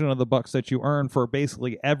 the version of the bucks that you earn for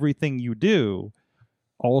basically everything you do,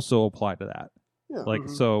 also apply to that. Yeah. Like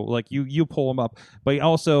so, like you pull them up, but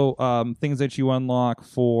also things that you unlock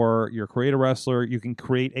for your create a wrestler. You can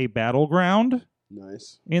create a battleground.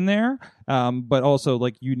 Nice in there, but also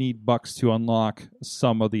like you need bucks to unlock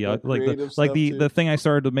some of the the thing I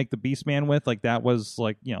started to make the Beast Man with, like that was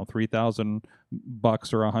like 3,000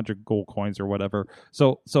 bucks or 100 gold coins or whatever.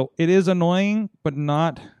 So it is annoying, but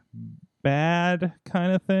not bad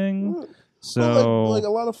kind of thing. So like a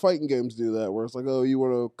lot of fighting games do that, where it's like, oh, you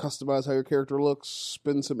want to customize how your character looks,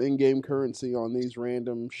 spend some in-game currency on these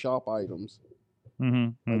random shop items.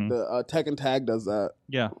 Like the Tekken Tag does that.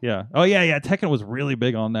 Yeah. Oh, yeah. Tekken was really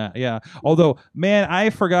big on that. Yeah. Although, man,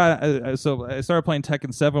 I forgot. So I started playing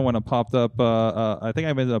Tekken 7 when it popped up. I think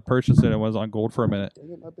I ended up purchasing it. It was on gold for a minute.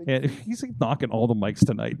 And he's like knocking all the mics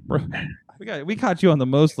tonight, bro. We caught you on the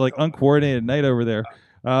most like uncoordinated night over there.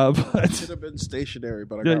 But should have been stationary,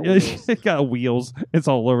 but I got wheels. It got wheels. It's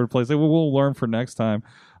all over the place. We'll learn for next time.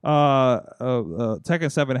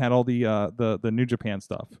 Tekken 7 had all the New Japan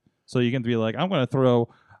stuff. So you can be like, I want to throw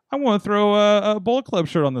a Bullet Club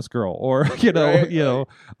shirt on this girl, or things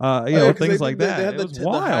like that. They had it was the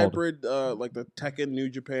wild. hybrid, like the Tekken New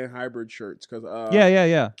Japan hybrid shirts. Because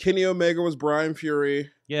yeah. Kenny Omega was Brian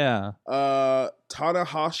Fury. Yeah.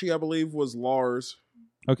 Tanahashi, I believe, was Lars.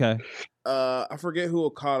 Okay. I forget who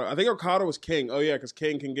Okada. I think Okada was King. Oh yeah, because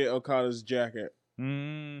King can get Okada's jacket.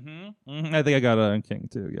 I think I got it on King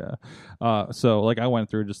too. Yeah. So like I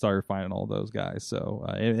went through and just started finding all those guys. So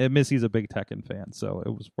and Missy's a big Tekken fan, so it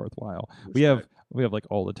was worthwhile. We have like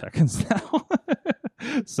all the Tekkens now.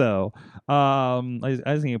 So I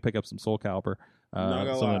just need to pick up some Soul Calibur. Not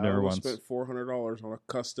gonna some lie, of the newer I ones. spent $400 on a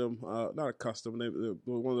custom, not a custom,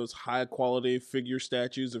 one of those high quality figure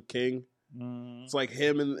statues of King. It's like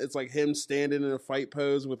him standing in a fight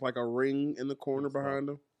pose with like a ring in the corner behind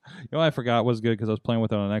him. You know what I forgot was good because I was playing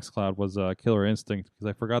with it on xCloud was Killer Instinct because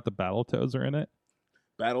I forgot the Battletoads are in it.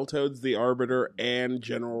 Battletoads, the Arbiter, and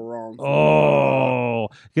General Rom. Oh,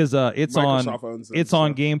 because it's Microsoft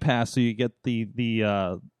on Game Pass, so you get the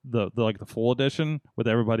like the full edition with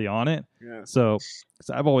everybody on it. Yeah. So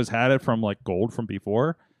I've always had it from like gold from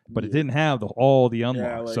before, but it didn't have all the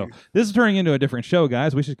unlocks. So this is turning into a different show,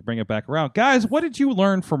 guys. We should bring it back around, guys. What did you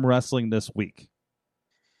learn from wrestling this week?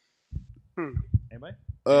 Anybody?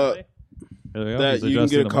 That you can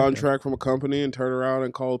get a contract from a company and turn around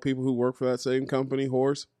and call people who work for that same company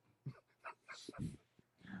whores.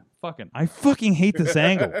 I fucking hate this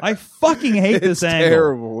angle. I fucking hate this angle.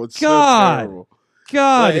 Terrible. It's God. so terrible.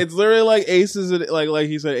 God. Like, it's literally like aces and like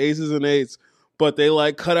he said, aces and eights. But they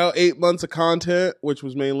like cut out 8 months of content, which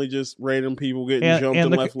was mainly just random people getting jumped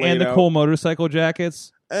and left laid out. And the cool motorcycle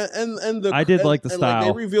jackets. I did like the style. Like,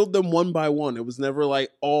 they revealed them one by one. It was never like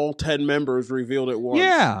all 10 members revealed at once.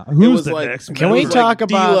 Yeah, who's the like, next? Can we talk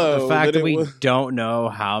about D-Lo, the fact that we don't know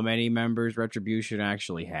how many members Retribution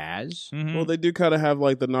actually has? Mm-hmm. Well, they do kind of have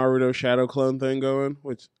like the Naruto Shadow Clone thing going,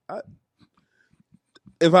 which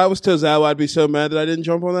if I was Tozawa, I'd be so mad that I didn't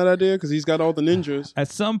jump on that idea because he's got all the ninjas. At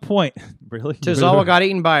some point, really, Tozawa got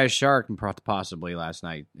eaten by a shark possibly last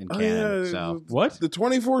night in Canada. Yeah, so what? The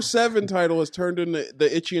 24/7 title has turned into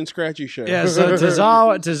the Itchy and Scratchy show. Yeah, so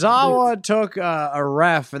Tozawa took a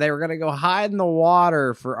ref. They were going to go hide in the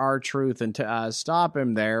water for R-Truth and stop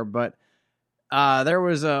him there, but there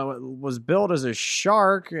was billed as a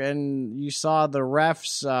shark, and you saw the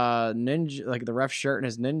ref's ninja, like the ref shirt and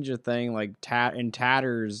his ninja thing, like in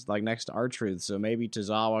tatters, like next to R-Truth. So maybe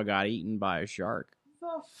Tozawa got eaten by a shark.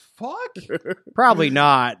 The fuck? Probably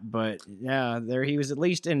not, but yeah, he was at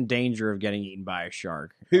least in danger of getting eaten by a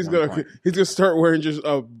shark. He's gonna start wearing just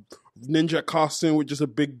a ninja costume with just a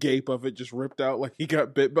big gape of it just ripped out, like he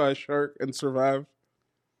got bit by a shark and survived.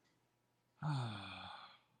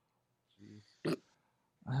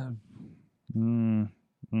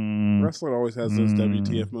 Wrestling always has those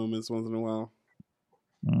WTF moments once in a while.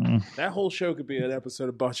 That whole show could be an episode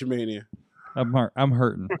of Botchamania. I'm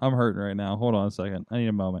hurting. I'm hurting right now. Hold on a second. I need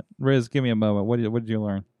a moment. Riz, give me a moment. What did you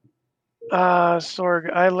learn?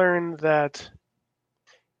 Sorg, I learned that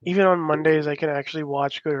even on Mondays I can actually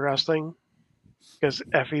watch good wrestling because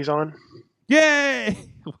Effie's on. Yay!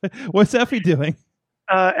 What's Effie doing?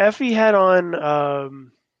 Effie had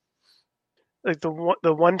on like the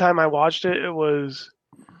one time I watched it, it was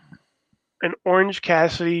an Orange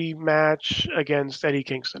Cassidy match against Eddie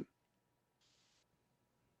Kingston.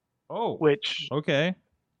 Oh, which okay. I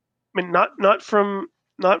mean, not from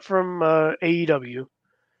AEW,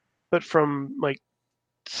 but from like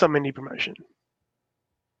some indie promotion.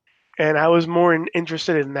 And I was more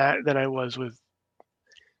interested in that than I was with,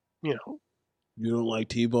 You don't like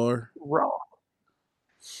T-Bar? Raw.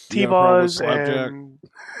 You got a problem with T-Bars and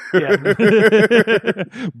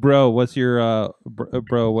Bro, what's your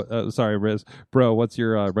sorry, Riz. Bro, what's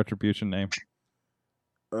your retribution name?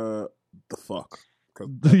 The fuck.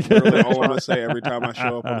 That's literally all I'm gonna say every time I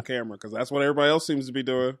show up on camera, because that's what everybody else seems to be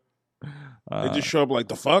doing. They just show up like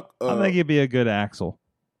the fuck. I think you'd be a good Axel.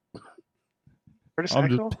 Curtis I'm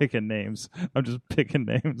Axel? just picking names.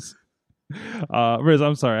 Riz,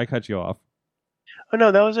 I'm sorry, I cut you off. Oh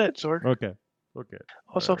no, that was it, Sorg. Okay.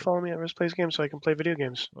 Also follow me at Riz Plays Games so I can play video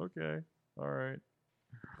games. Okay. All right.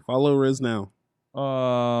 Follow Riz now.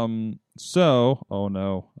 So, oh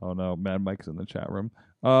no, Mad Mike's in the chat room.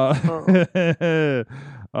 I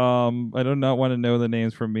do not want to know the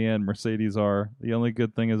names from me and Mercedes are. The only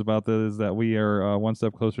good thing is about this is that we are one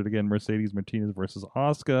step closer to getting Mercedes Martinez versus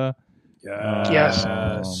Asuka.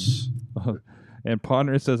 Yes. And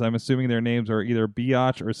Ponder says, I'm assuming their names are either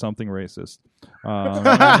biatch or something racist. We'll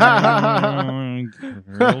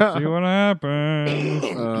see what happens.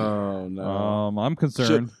 Oh, no. I'm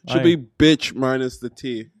concerned. Should be bitch minus the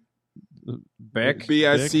T. Bick?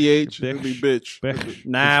 B-I-C-H. It'll be bitch. Bick.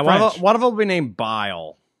 Nah, one of them will be named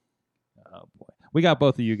Bile. Oh, boy. We got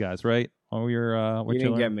both of you guys, right? Oh, you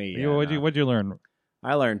didn't get me. What'd you learn?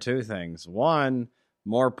 I learned two things. One,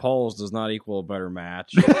 more polls does not equal a better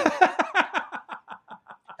match.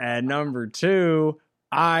 And number two,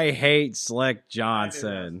 I hate Slick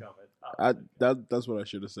Johnson. That's what I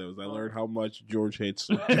should have said. I learned how much George hates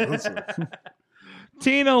Slick Johnson.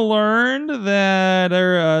 Tina learned that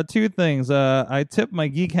there are two things. I tipped my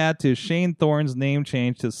geek hat to Shane Thorne's name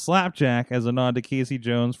change to Slapjack as a nod to Casey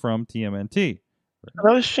Jones from TMNT.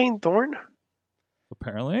 That was Shane Thorne?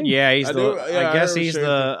 Apparently, yeah, I guess he's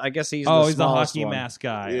the he's the hockey one. mask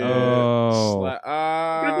guy. Yeah. Oh, I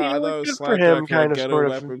thought it was good for him, Slapjack, kind of, ghetto sort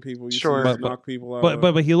of. weapon people used Sure. to knock people out.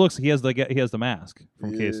 but he has the mask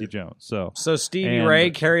from Casey Jones. So Stevie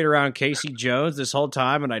Ray carried around Casey Jones this whole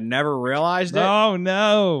time, and I never realized it. Oh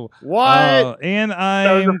no! What? And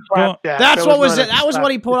that's what was it. That was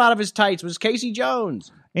what he pulled out of his tights. Was Casey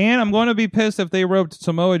Jones? And I'm going to be pissed if they roped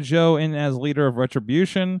Samoa Joe in as leader of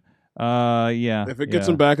Retribution. Yeah. If it gets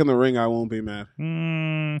him back in the ring, I won't be mad.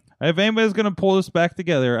 If anybody's going to pull this back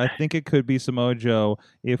together, I think it could be Samoa Joe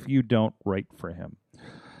if you don't write for him.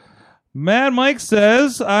 Mad Mike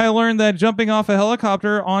says, I learned that jumping off a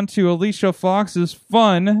helicopter onto Alicia Fox is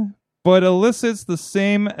fun, but elicits the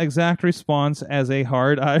same exact response as a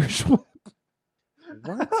hard Irish whip.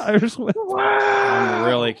 What? Irish whip. I'm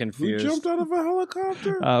really Who confused. jumped out of a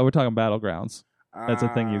helicopter? We're talking Battlegrounds. That's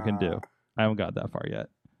a thing you can do. I haven't got that far yet.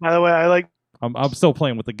 By the way, I like I'm still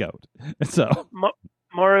playing with the goat. So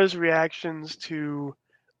Mara's reactions to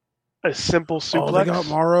a simple suplex. Oh, they got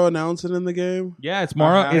Morrow announcing in the game? Yeah, it's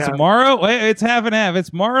Morrow. It's Morrow. Wait, it's half and half.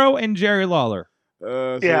 It's Morrow and Jerry Lawler.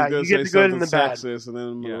 So yeah, you get the good and the bad. Sexist, and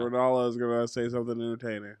then Ronaldo is going to say something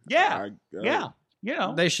entertaining. Yeah. You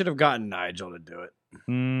know. They should have gotten Nigel to do it.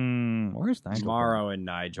 Where's Nigel? Morrow and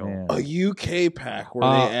Nigel. Yeah. A UK pack where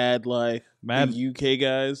they add like the UK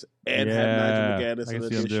guys and have Nigel McGuinness in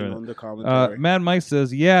addition on the commentary. Mad Mike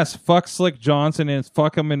says, yes, fuck Slick Johnson and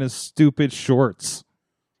fuck him in his stupid shorts.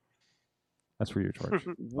 That's for you, George.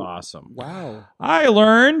 Awesome. Wow. I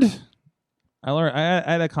learned I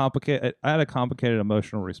had a complicated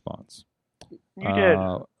emotional response.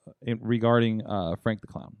 You did. Regarding Frank the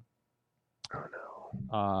Clown. Oh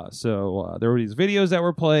no. So there were these videos that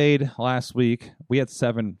were played last week. We had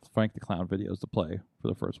 7 Frank the Clown videos to play for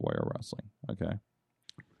the first Warrior Wrestling. Okay.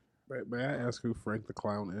 May I ask who Frank the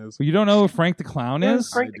Clown is? You don't know who Frank the Clown is?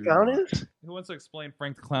 Frank the Clown is? Who wants to explain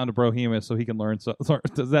Frank the Clown to Brohemus so he can learn? So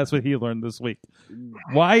that's what he learned this week.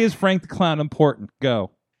 Why is Frank the Clown important?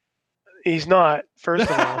 Go. He's not, first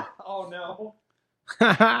of all. Oh, no.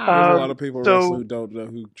 There's a lot of people who don't know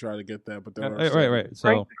who try to get that, but right.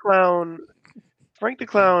 So Frank the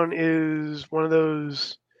Clown is one of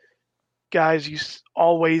those guys you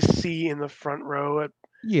always see in the front row at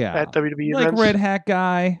WWE like events. red hat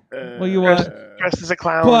guy. Dressed as a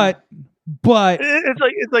clown. But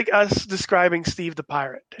it's like us describing Steve the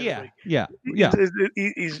Pirate. Yeah.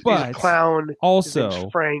 He's a clown. Also, his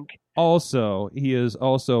name's Frank. Also, he is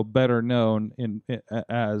also better known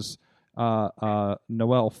as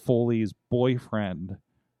Noelle Foley's boyfriend.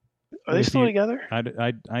 Are they still together?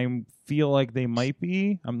 I feel like they might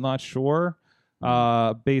be. I'm not sure.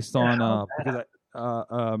 based on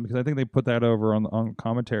because I think they put that over on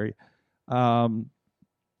commentary. But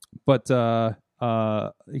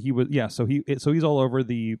he was so he's all over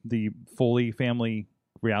the Foley family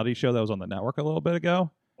reality show that was on the network a little bit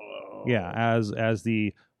ago. Yeah, as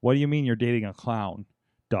the what do you mean you're dating a clown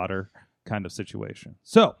daughter kind of situation.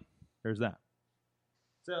 So there's that.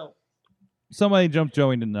 So somebody jumped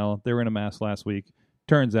Joey Janela. They were in a mask last week.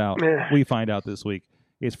 Turns out we find out this week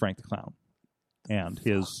it's Frank the Clown and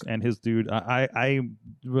his dude. I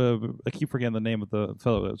keep forgetting the name of the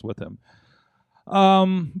fellow that was with him.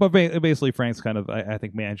 But basically Frank's kind of I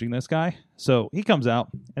think managing this guy. So he comes out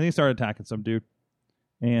and he started attacking some dude.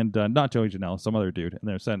 And not Joey Janela, some other dude, and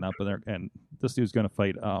they're setting up, and this dude's going to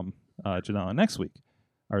fight Janela next week,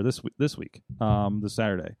 or this week, this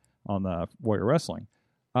Saturday on the Warrior Wrestling.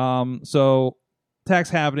 So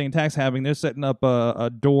attacks happening. They're setting up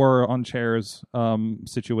a door on chairs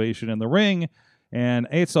situation in the ring, and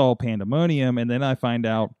it's all pandemonium. And then I find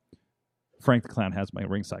out Frank the Clown has my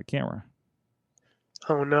ringside camera.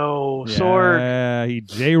 Oh no, yeah, Sword! Yeah, he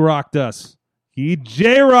J-rocked us.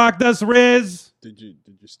 Riz. Did you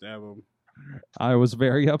stab him? I was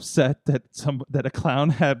very upset that a clown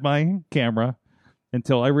had my camera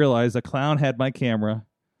until I realized a clown had my camera,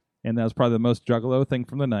 and that was probably the most juggalo thing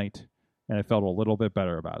from the night, and I felt a little bit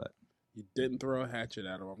better about it. You didn't throw a hatchet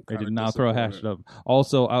at him. I did not throw a hatchet at him.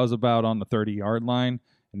 Also, I was about on the 30-yard line,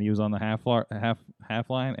 and he was on the half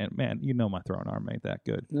line, and man, you know my throwing arm ain't that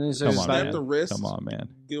good. Come on, man. The wrist. Come on, man.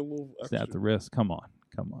 Get a little extra. Snap the wrist. Come on.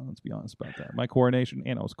 Let's be honest about that. My coordination,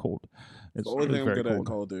 and I was cold. The only thing I'm good at in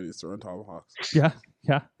Call of Duty is throwing tomahawks. Yeah.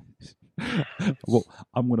 Well,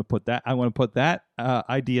 I'm gonna put that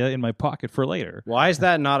idea in my pocket for later. Why is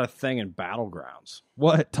that not a thing in Battlegrounds?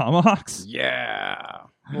 What, tomahawks? Yeah.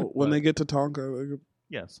 Well, when they get to Tonka.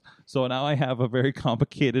 Yes. So now I have a very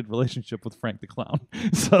complicated relationship with Frank the Clown.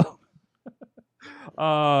 So,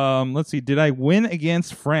 let's see. Did I win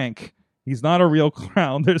against Frank? He's not a real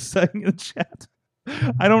clown. They're saying in the chat.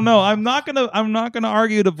 I don't know. I'm not gonna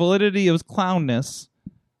argue the validity of his clownness.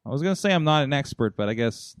 I was gonna say I'm not an expert, but I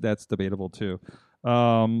guess that's debatable too.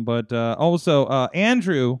 But also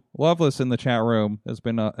Andrew Loveless in the chat room has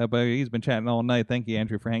been he's been chatting all night. Thank you,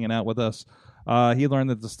 Andrew, for hanging out with us. He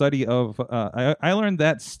learned that the study of I learned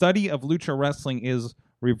that study of lucha wrestling is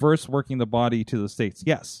reverse working the body to the states.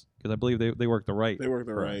 Yes, because I believe they work the right. They work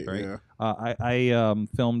the right. Yeah. I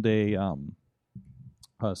filmed a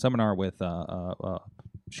seminar with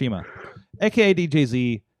Shima, aka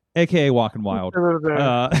DJZ, aka Walking Wild.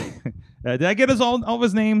 Did I get all of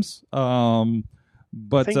his names?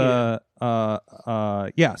 But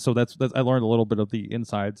yeah. So that's I learned a little bit of the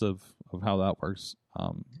insides of how that works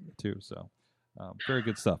too. So very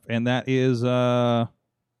good stuff, and that is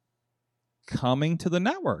coming to the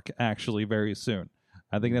network actually very soon.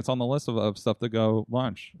 I think that's on the list of stuff to go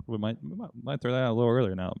launch. We might throw that out a little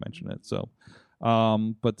earlier now. I mentioned it. So.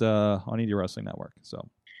 But on Indie Wrestling Network. So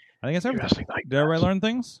I think it's everything. Did everybody learn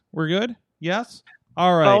things? We're good? Yes?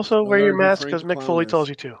 All right. Also, wear your mask because Mick Foley tells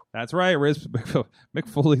you to. That's right. Mick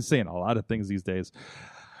Foley's saying a lot of things these days.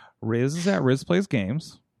 Riz is at Riz Plays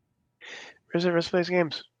Games. Riz at Riz Plays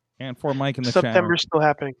Games. And for Mike in the chat. September's still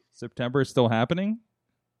happening. September is still happening?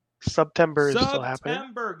 September is still happening.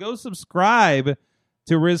 September. Go subscribe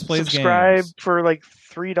to Riz Plays Games. Subscribe for like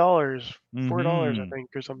 $3, $4, I think,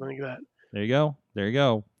 or something like that. There you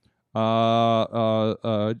go.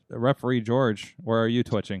 Referee George, where are you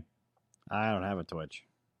twitching? I don't have a Twitch.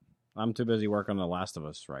 I'm too busy working on The Last of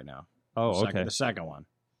Us right now. Oh, okay. The second one.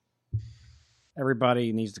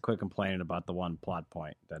 Everybody needs to quit complaining about the one plot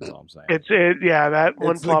point. That's all I'm saying. That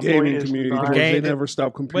one plot point is community. They never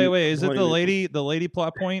stop complaining. Wait, is it the lady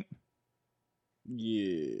plot point?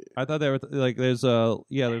 Yeah, I thought there was like there's a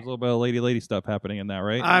little bit of lady stuff happening in that,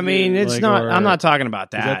 right? I mean, it's like, not. I'm not talking about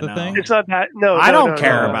that. Is that the thing? It's not that. No, I don't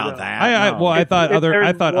care about that. I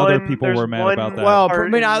thought other people were mad about that. Well, I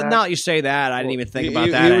mean, now that you say that, I didn't even think about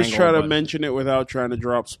that. He was trying to mention it without trying to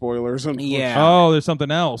drop spoilers. Yeah. Oh, there's something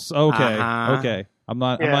else. Okay. Okay. I'm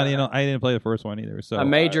not. I didn't play the first one either. So a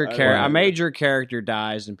major character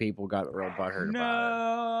dies and people got real butthurt about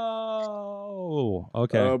it. No.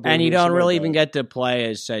 Okay. And you don't really even get to play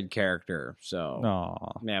as said character. So.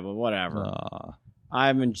 Yeah, but whatever.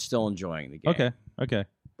 I'm still enjoying the game. Okay.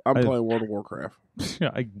 I'm playing World of Warcraft.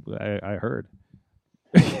 Yeah, I heard.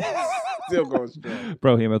 Still going strong.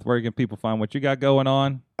 Brohemoth, where can people find what you got going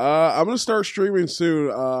on? I'm gonna start streaming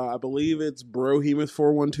soon. I believe it's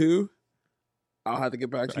Brohemoth412. I'll have to get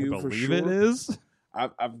back to you for sure. I believe it is.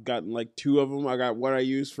 I've gotten like 2 of them. I got one I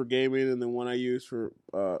use for gaming and then one I use for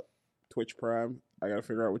Twitch Prime. I gotta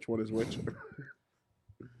figure out which one is which.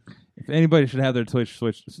 If anybody should have their Twitch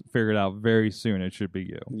switch figured out very soon, it should be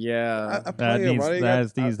you. Yeah.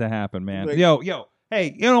 That needs to happen, man. Like, yo.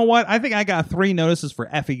 Hey, you know what? I think I got 3 notices for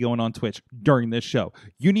Effie going on Twitch during this show.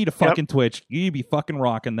 You need a fucking Twitch. You need to be fucking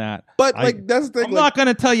rocking that. But that's the thing. I'm not going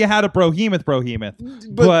to tell you how to brohemoth.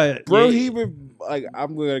 But brohemoth,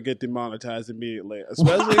 I'm going to get demonetized immediately.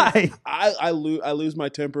 Especially, I lose my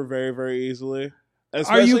temper very, very easily.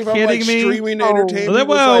 Especially Are you if kidding I'm, me? Streaming entertainment.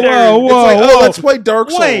 Whoa. Let's play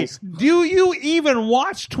Dark Souls. Wait, do you even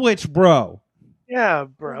watch Twitch, bro? Yeah,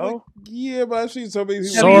 bro. Yeah, but I've seen so many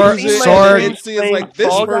people Sorg is like,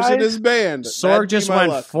 this person is banned. Sorg just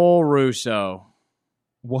went full Russo.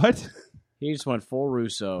 What? He just went full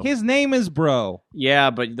Russo. His name is Bro. Yeah,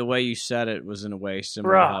 but the way you said it was in a way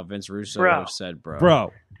similar to how Vince Russo would have said bro.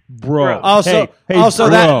 Bro. Also,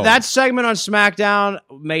 bro. that segment on SmackDown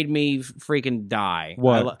made me freaking die.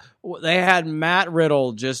 What? They had Matt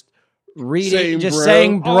Riddle just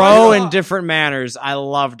saying bro in different manners. I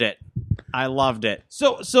loved it.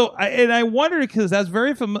 So, I wondered because that's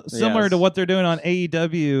very similar to what they're doing on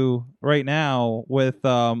AEW right now with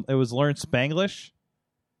it was Learn Spanglish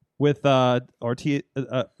with Ortiz and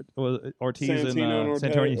Santino.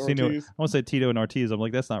 I want to say Tito and Ortiz. I'm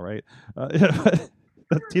like, that's not right.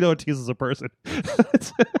 Tito Ortiz is a person.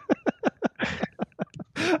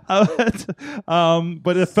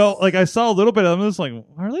 But it felt like I saw a little bit of them. It's like,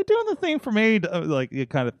 are they doing the thing for me? Like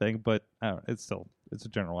kind of thing, but I don't know, it's a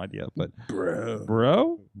general idea. But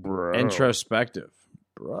bro, introspective,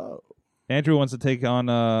 bro. Andrew wants to take on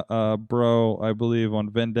Bro, I believe, on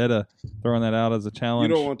Vendetta. Throwing that out as a challenge.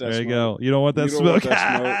 You don't want that there smoke. You go. You don't want that smoke.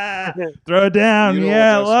 Smoke. Throw it down.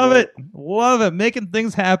 Yeah, love it. Love it. Making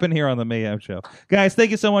things happen here on the Mayhem Show. Guys,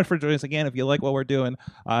 thank you so much for joining us again. If you like what we're doing,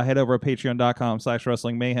 head over to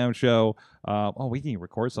patreon.com/Wrestling Mayhem Show. We can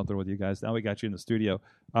record something with you guys. Now we got you in the studio.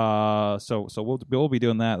 So we'll be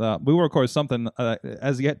doing that. We will record something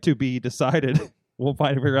as yet to be decided. We'll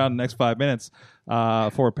figure out in the next 5 minutes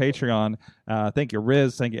for Patreon. Thank you,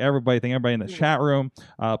 Riz. Thank you, everybody. Thank everybody in the chat room.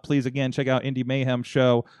 Please, again, check out Indie Mayhem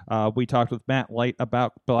Show. We talked with Matt Light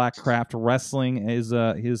about Blackcraft Wrestling,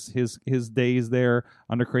 his days there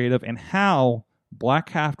under Creative, and how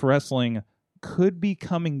Blackcraft Wrestling could be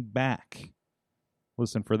coming back.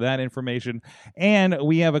 Listen for that information. And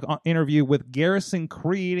we have an interview with Garrison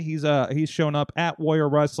Creed. He's shown up at Warrior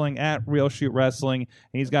Wrestling, at Real Shoot Wrestling.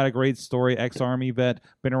 And he's got a great story. Ex-Army vet,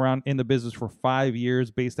 been around in the business for 5 years,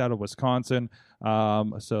 based out of Wisconsin.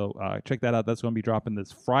 So check that out. That's going to be dropping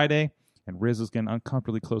this Friday. And Riz is getting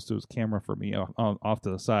uncomfortably close to his camera for me off to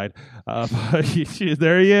the side. But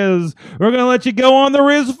there he is. We're going to let you go on the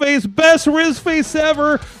Riz face. Best Riz face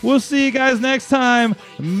ever. We'll see you guys next time.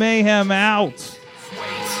 Mayhem out.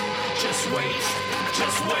 Just wait. Wait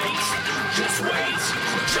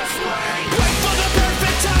for the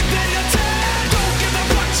perfect time, then attack. Don't give up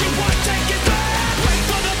what you want, take it back. Wait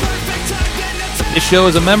for the perfect time, then attack. This show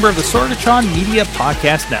is a member of the Sorgatron Media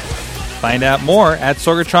Podcast Network. Find out more at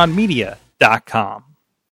sorgatronmedia.com.